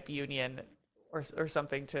faculty type union or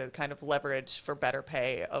something to kind of leverage for better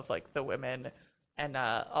pay of like the women, and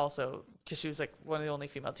also because she was like one of the only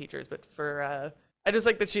female teachers. But for I just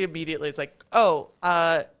like that she immediately is like, oh,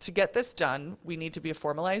 to get this done, we need to be a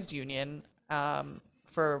formalized union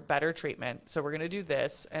for better treatment. So we're gonna do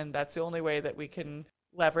this, and that's the only way that we can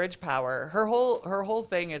leverage power. Her whole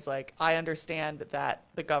thing is like, I understand that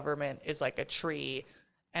the government is like a tree,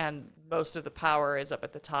 and most of the power is up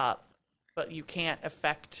at the top, but you can't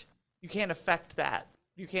affect that.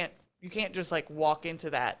 You can't just like walk into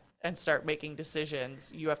that and start making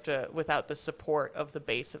decisions. You have to, without the support of the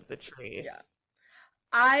base of the tree. Yeah.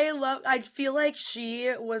 I feel like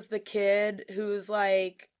she was the kid who's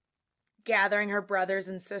like gathering her brothers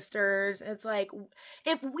and sisters. It's like,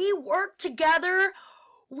 if we work together,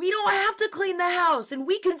 we don't have to clean the house and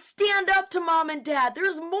we can stand up to mom and dad.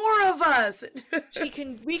 There's more of us.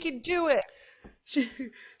 We can do it. She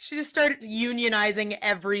just started unionizing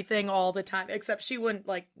everything all the time, except she wouldn't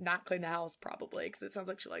like not clean the house probably, because it sounds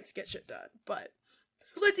like she likes to get shit done. But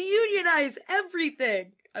let's unionize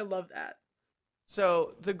everything. I love that.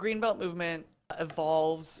 So the Greenbelt movement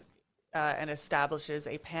evolves and establishes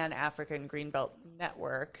a Pan-African Greenbelt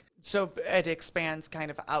network. So it expands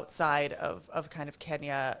kind of outside of kind of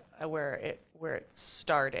Kenya, where it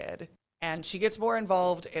started. And she gets more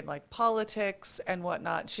involved in like politics and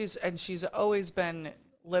whatnot. She's always been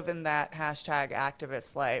living that hashtag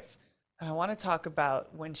activist life. And I want to talk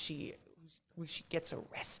about when she gets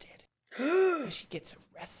arrested. because she gets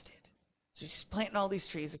arrested. So she's planting all these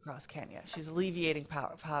trees across Kenya. She's alleviating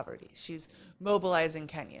poverty. She's mobilizing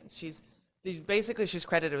Kenyans. Basically she's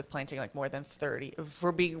credited with planting like more than 30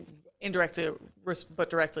 for being indirectly but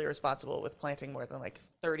directly responsible with planting more than like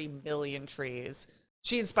 30 million trees.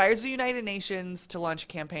 She inspires the United Nations to launch a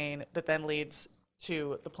campaign that then leads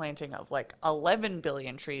to the planting of like 11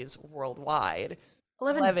 billion trees worldwide.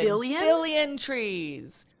 11 11 billion? billion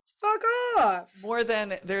trees. Fuck off.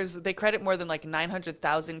 They credit more than like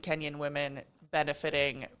 900,000 Kenyan women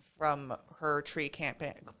benefiting from her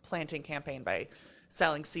planting campaign by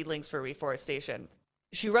selling seedlings for reforestation.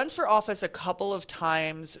 She runs for office a couple of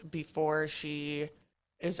times before she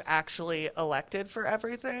is actually elected for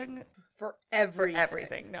everything. For everything. For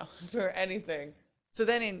everything, no, for anything. So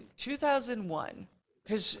then in 2001,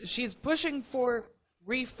 because she's pushing for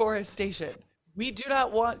reforestation, we do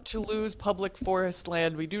not want to lose public forest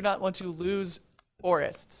land. We do not want to lose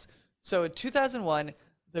forests. So in 2001,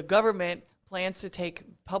 the government plans to take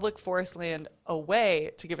public forest land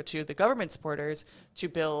away to give it to the government supporters to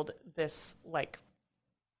build this, like,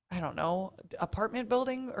 I don't know, apartment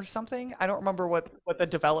building or something. I don't remember what the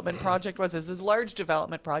development project was. This is a large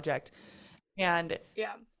development project. And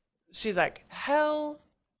yeah, she's like, hell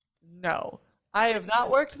no. I have not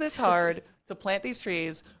worked this hard to plant these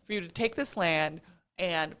trees for you to take this land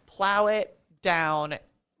and plow it down,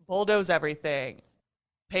 bulldoze everything,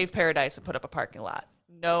 pave paradise, and put up a parking lot.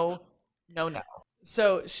 No, no, no.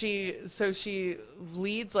 So she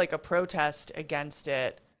leads like a protest against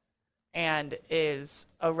it and is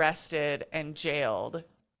arrested and jailed.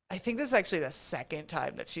 I think this is actually the second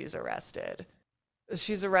time that she's arrested.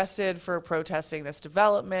 She's arrested for protesting this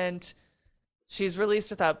development. She's released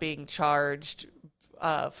without being charged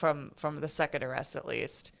from the second arrest, at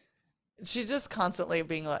least. She's just constantly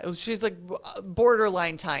being like, she's like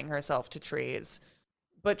borderline tying herself to trees,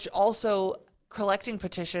 but also collecting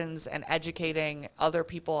petitions and educating other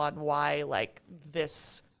people on why like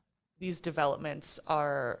these developments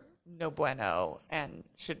are no bueno and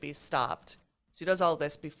should be stopped. She does all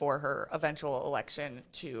this before her eventual election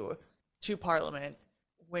to parliament.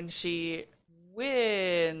 When she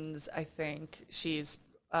wins, I think she's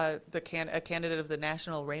a candidate of the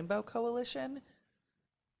National Rainbow Coalition,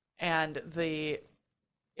 and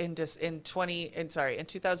in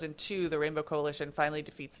 2002, the Rainbow Coalition finally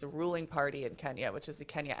defeats the ruling party in Kenya, which is the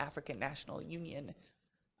Kenya African National Union,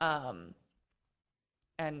 and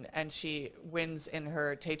she wins in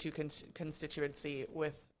her Tetu constituency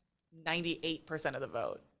with 98% of the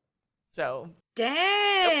vote. So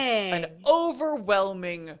dang, an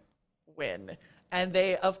overwhelming win. And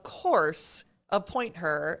they, of course, appoint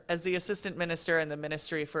her as the assistant minister in the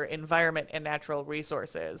Ministry for Environment and Natural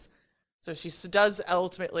Resources. So she does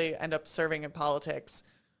ultimately end up serving in politics.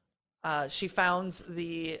 She founds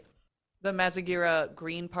the Mazingira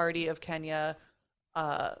Green Party of Kenya,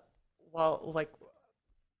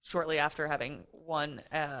 shortly after having won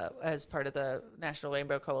as part of the National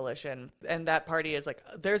Rainbow Coalition. And that party is like,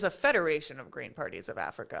 there's a federation of green parties of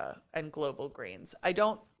Africa and global greens. I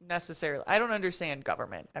don't understand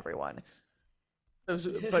government, everyone.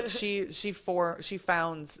 But she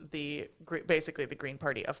founds basically the Green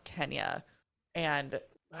Party of Kenya and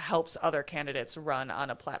helps other candidates run on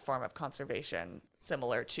a platform of conservation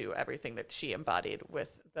similar to everything that she embodied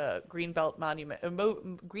with the Greenbelt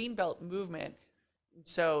movement.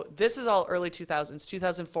 So this is all early 2000s.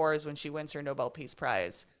 2004 is when she wins her Nobel Peace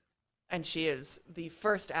Prize, and she is the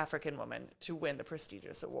first African woman to win the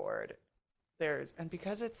prestigious award. And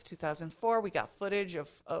because it's 2004, we got footage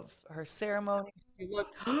of her ceremony. She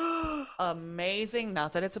looks amazing.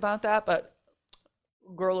 Not that it's about that, but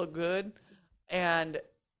girl looked good. And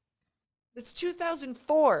it's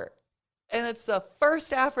 2004, and it's the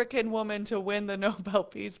first African woman to win the Nobel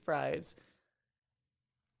Peace Prize.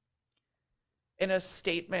 In a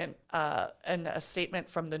statement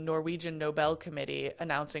from the Norwegian Nobel Committee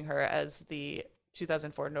announcing her as the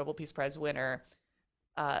 2004 Nobel Peace Prize winner,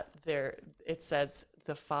 it says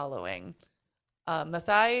the following.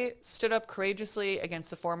 Maathai stood up courageously against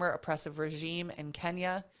the former oppressive regime in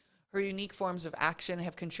Kenya. Her unique forms of action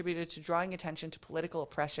have contributed to drawing attention to political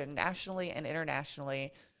oppression nationally and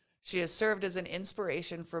internationally. She has served as an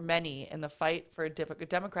inspiration for many in the fight for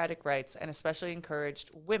democratic rights and especially encouraged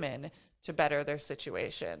women to better their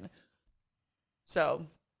situation. So,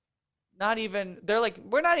 they're like,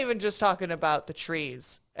 we're not even just talking about the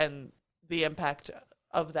trees and the impact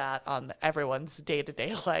of that on everyone's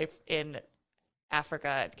day-to-day life in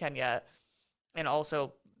Africa and Kenya, and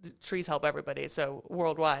also trees help everybody, so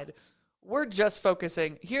worldwide. We're just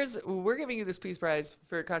focusing, we're giving you this Peace Prize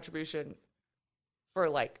for your contribution for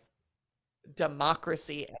like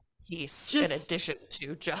democracy and piece in Just addition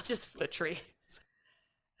to just just the trees.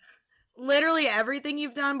 literally everything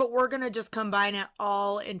you've done, but we're gonna just combine it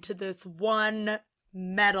all into this one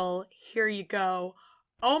medal. Here you go.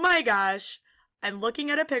 Oh my gosh. I'm looking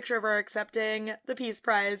at a picture of her accepting the Peace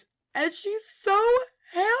Prize, and she's so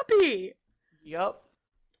happy. Yup.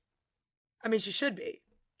 I mean, she should be.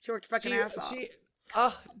 She worked her fucking ass off.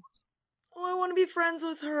 Uh, Oh, I want to be friends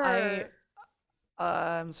with I, her.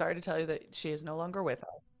 I'm sorry to tell you that she is no longer with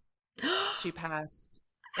us. She passed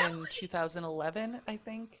in 2011, I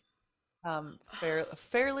think.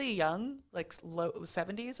 Fairly young, like low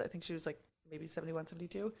 70s. I think she was like maybe 71,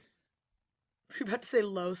 72. We're about to say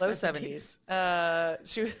low Low 70s.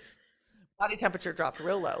 70s. Body temperature dropped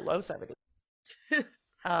real low, low 70s.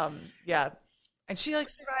 Yeah. And she like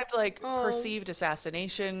survived like Oh, perceived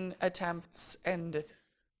assassination attempts and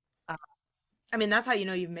I mean, that's how you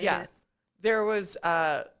know you've made yeah. it. There was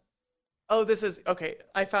oh, this is okay.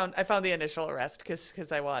 I found the initial arrest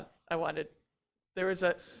because I wanted there was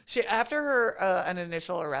a she after her an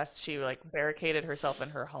initial arrest she like barricaded herself in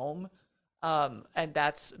her home, and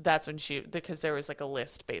that's when she because there was like a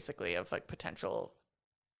list basically of like potential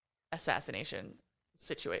assassination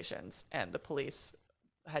situations, and the police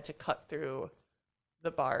had to cut through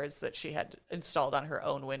the bars that she had installed on her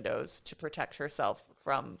own windows to protect herself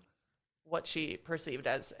from what she perceived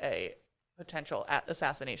as a potential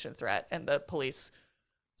assassination threat, and the police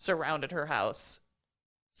surrounded her house,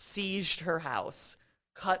 sieged her house,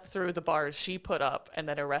 cut through the bars she put up, and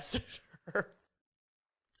then arrested her.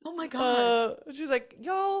 Oh my God. She's like,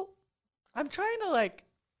 y'all, I'm trying to like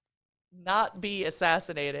not be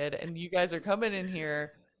assassinated, and you guys are coming in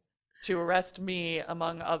here to arrest me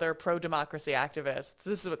among other pro-democracy activists.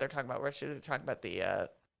 This is what they're talking about. We're actually talking about the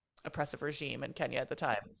oppressive regime in Kenya at the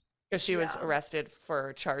time, because she was Yeah. arrested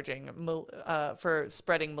for for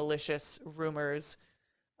spreading malicious rumors,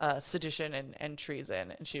 sedition and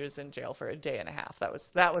treason, and she was in jail for a day and a half. That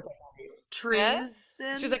was yeah.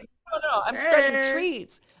 She's Treason. like, no, I'm spreading Eh.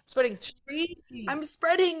 trees. I'm spreading trees. I'm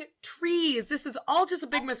spreading trees. This is all just a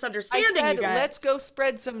big I misunderstanding, you said, let's guys. go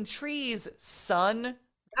spread some trees, son.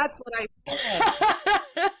 That's what I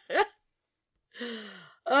said.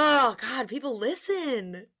 Oh God, people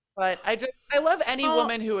listen. But I love any Well,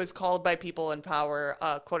 woman who is called by people in power,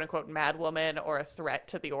 quote unquote, mad woman or a threat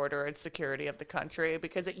to the order and security of the country,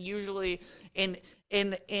 because it usually in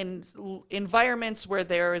environments where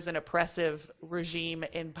there is an oppressive regime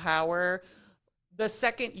in power, the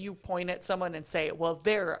second you point at someone and say, well,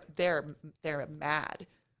 they're mad,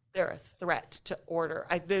 they're a threat to order.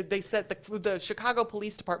 They said the Chicago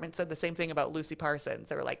Police Department said the same thing about Lucy Parsons.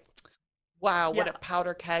 They were like, wow, what a yeah.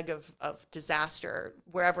 powder keg of disaster.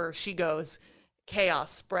 Wherever she goes,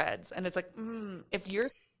 chaos spreads. And it's like, if you're,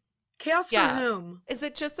 Chaos for yeah, whom? is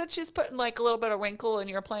it just that she's putting like a little bit of wrinkle in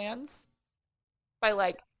your plans by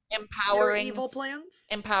like Your empowering evil plans?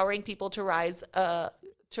 empowering people to rise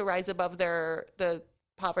above the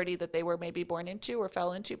poverty that they were maybe born into or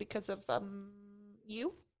fell into because of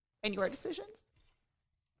you and your decisions?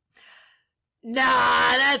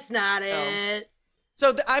 Nah, that's not So it.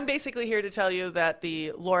 so I'm basically here to tell you that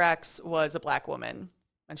the Lorax was a black woman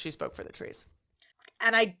and she spoke for the trees.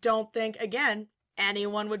 And I don't think, again,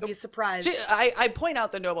 anyone would be Nope. surprised. I point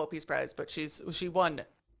out the Nobel Peace Prize, but she won.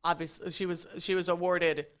 Obviously, she was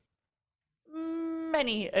awarded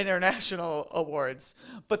many international awards,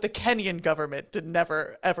 but the Kenyan government did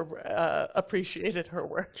never ever appreciated her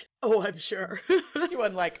work. Oh, I'm sure. She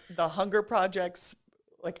won like the Hunger Project's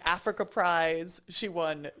like Africa Prize. She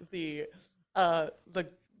won uh the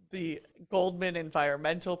the Goldman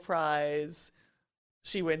Environmental Prize.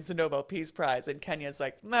 She wins the Nobel Peace Prize, and Kenya's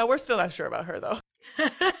like, no, we're still not sure about her though.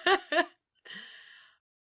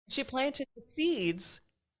 She planted the seeds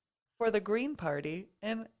for the Green Party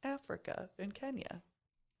in Africa, in Kenya.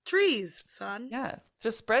 Trees, son. Yeah,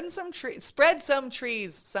 just spread some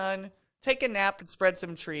trees, son. Take a nap and spread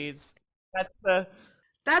some trees. That's the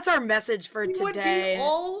That's our message for We would be today.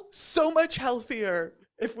 all so much healthier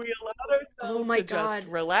if we allowed Oh ourselves my to just God.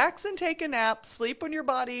 relax and take a nap, sleep when your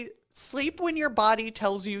body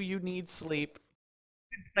tells you you need sleep,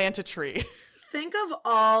 plant a tree. Think of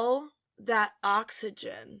all that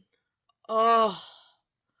oxygen. Oh,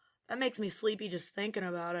 that makes me sleepy just thinking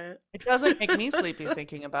about it. It doesn't make me sleepy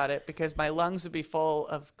thinking about it because my lungs would be full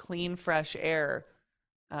of clean, fresh air.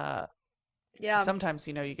 Uh, Yeah. Sometimes,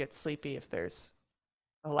 you get sleepy if there's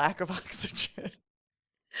a lack of oxygen.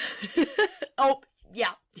 Oh,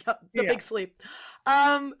 yeah. Yeah, the Yeah. big sleep.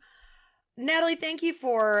 Um Natalie, thank you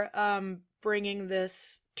for bringing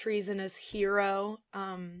this treasonous hero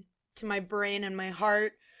to my brain and my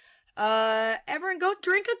heart. Everyone, go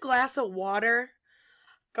drink a glass of water.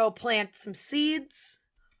 Go plant some seeds.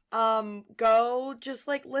 Go just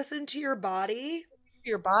like listen to your body.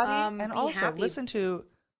 Your body, and Be also happy. listen to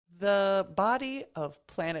the body of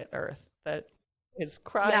planet Earth that is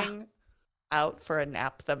crying out for a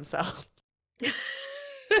nap themselves.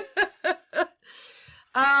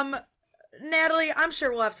 Natalie, I'm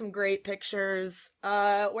sure we'll have some great pictures.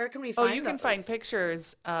 Where can we find You can those? find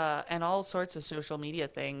pictures and all sorts of social media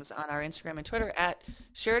things on our Instagram and Twitter at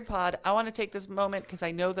SharedPod. I want to take this moment because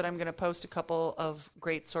I know that I'm going to post a couple of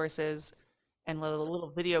great sources and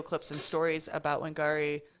little video clips and stories about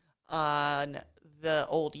Wangari on the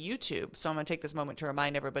old YouTube. So I'm going to take this moment to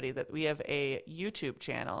remind everybody that we have a YouTube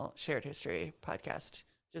channel, Shared History Podcast.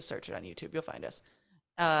 Just search it on YouTube. You'll find us.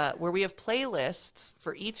 Where we have playlists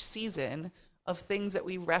for each season of things that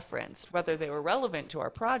we referenced, whether they were relevant to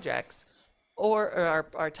our projects or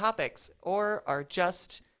our topics, or are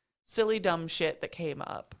just silly, dumb shit that came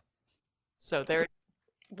up. So there,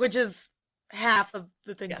 which is half of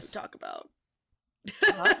the things Yes. we talk about.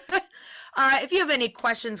 Uh-huh. If you have any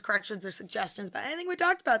questions, corrections, or suggestions about anything we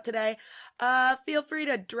talked about today, feel free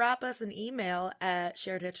to drop us an email at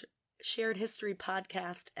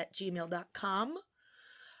sharedhistorypodcast@gmail.com.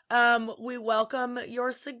 We welcome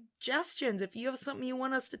your suggestions. If you have something you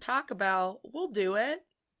want us to talk about, we'll do it.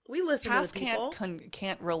 We listen Cass to the people.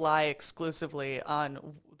 can't rely exclusively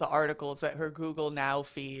on the articles that her Google Now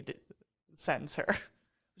feed sends her.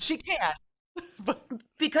 She can, but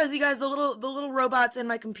Because you guys, the little robots in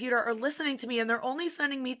my computer are listening to me, and they're only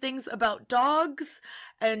sending me things about dogs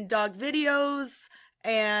and dog videos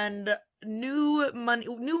and new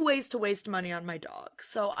ways to waste money on my dog.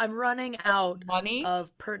 So I'm running out money.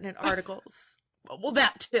 of pertinent articles. Well,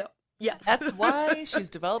 that too. Yes. That's why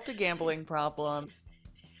she's developed a gambling problem.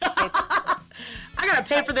 I gotta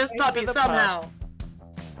pay for this puppy the somehow.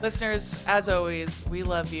 Listeners, as always, we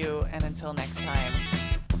love you, and until next time.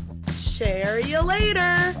 Share you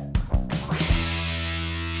later.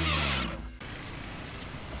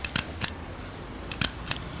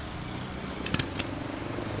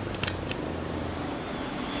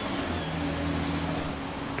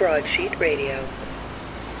 Broadsheet Radio.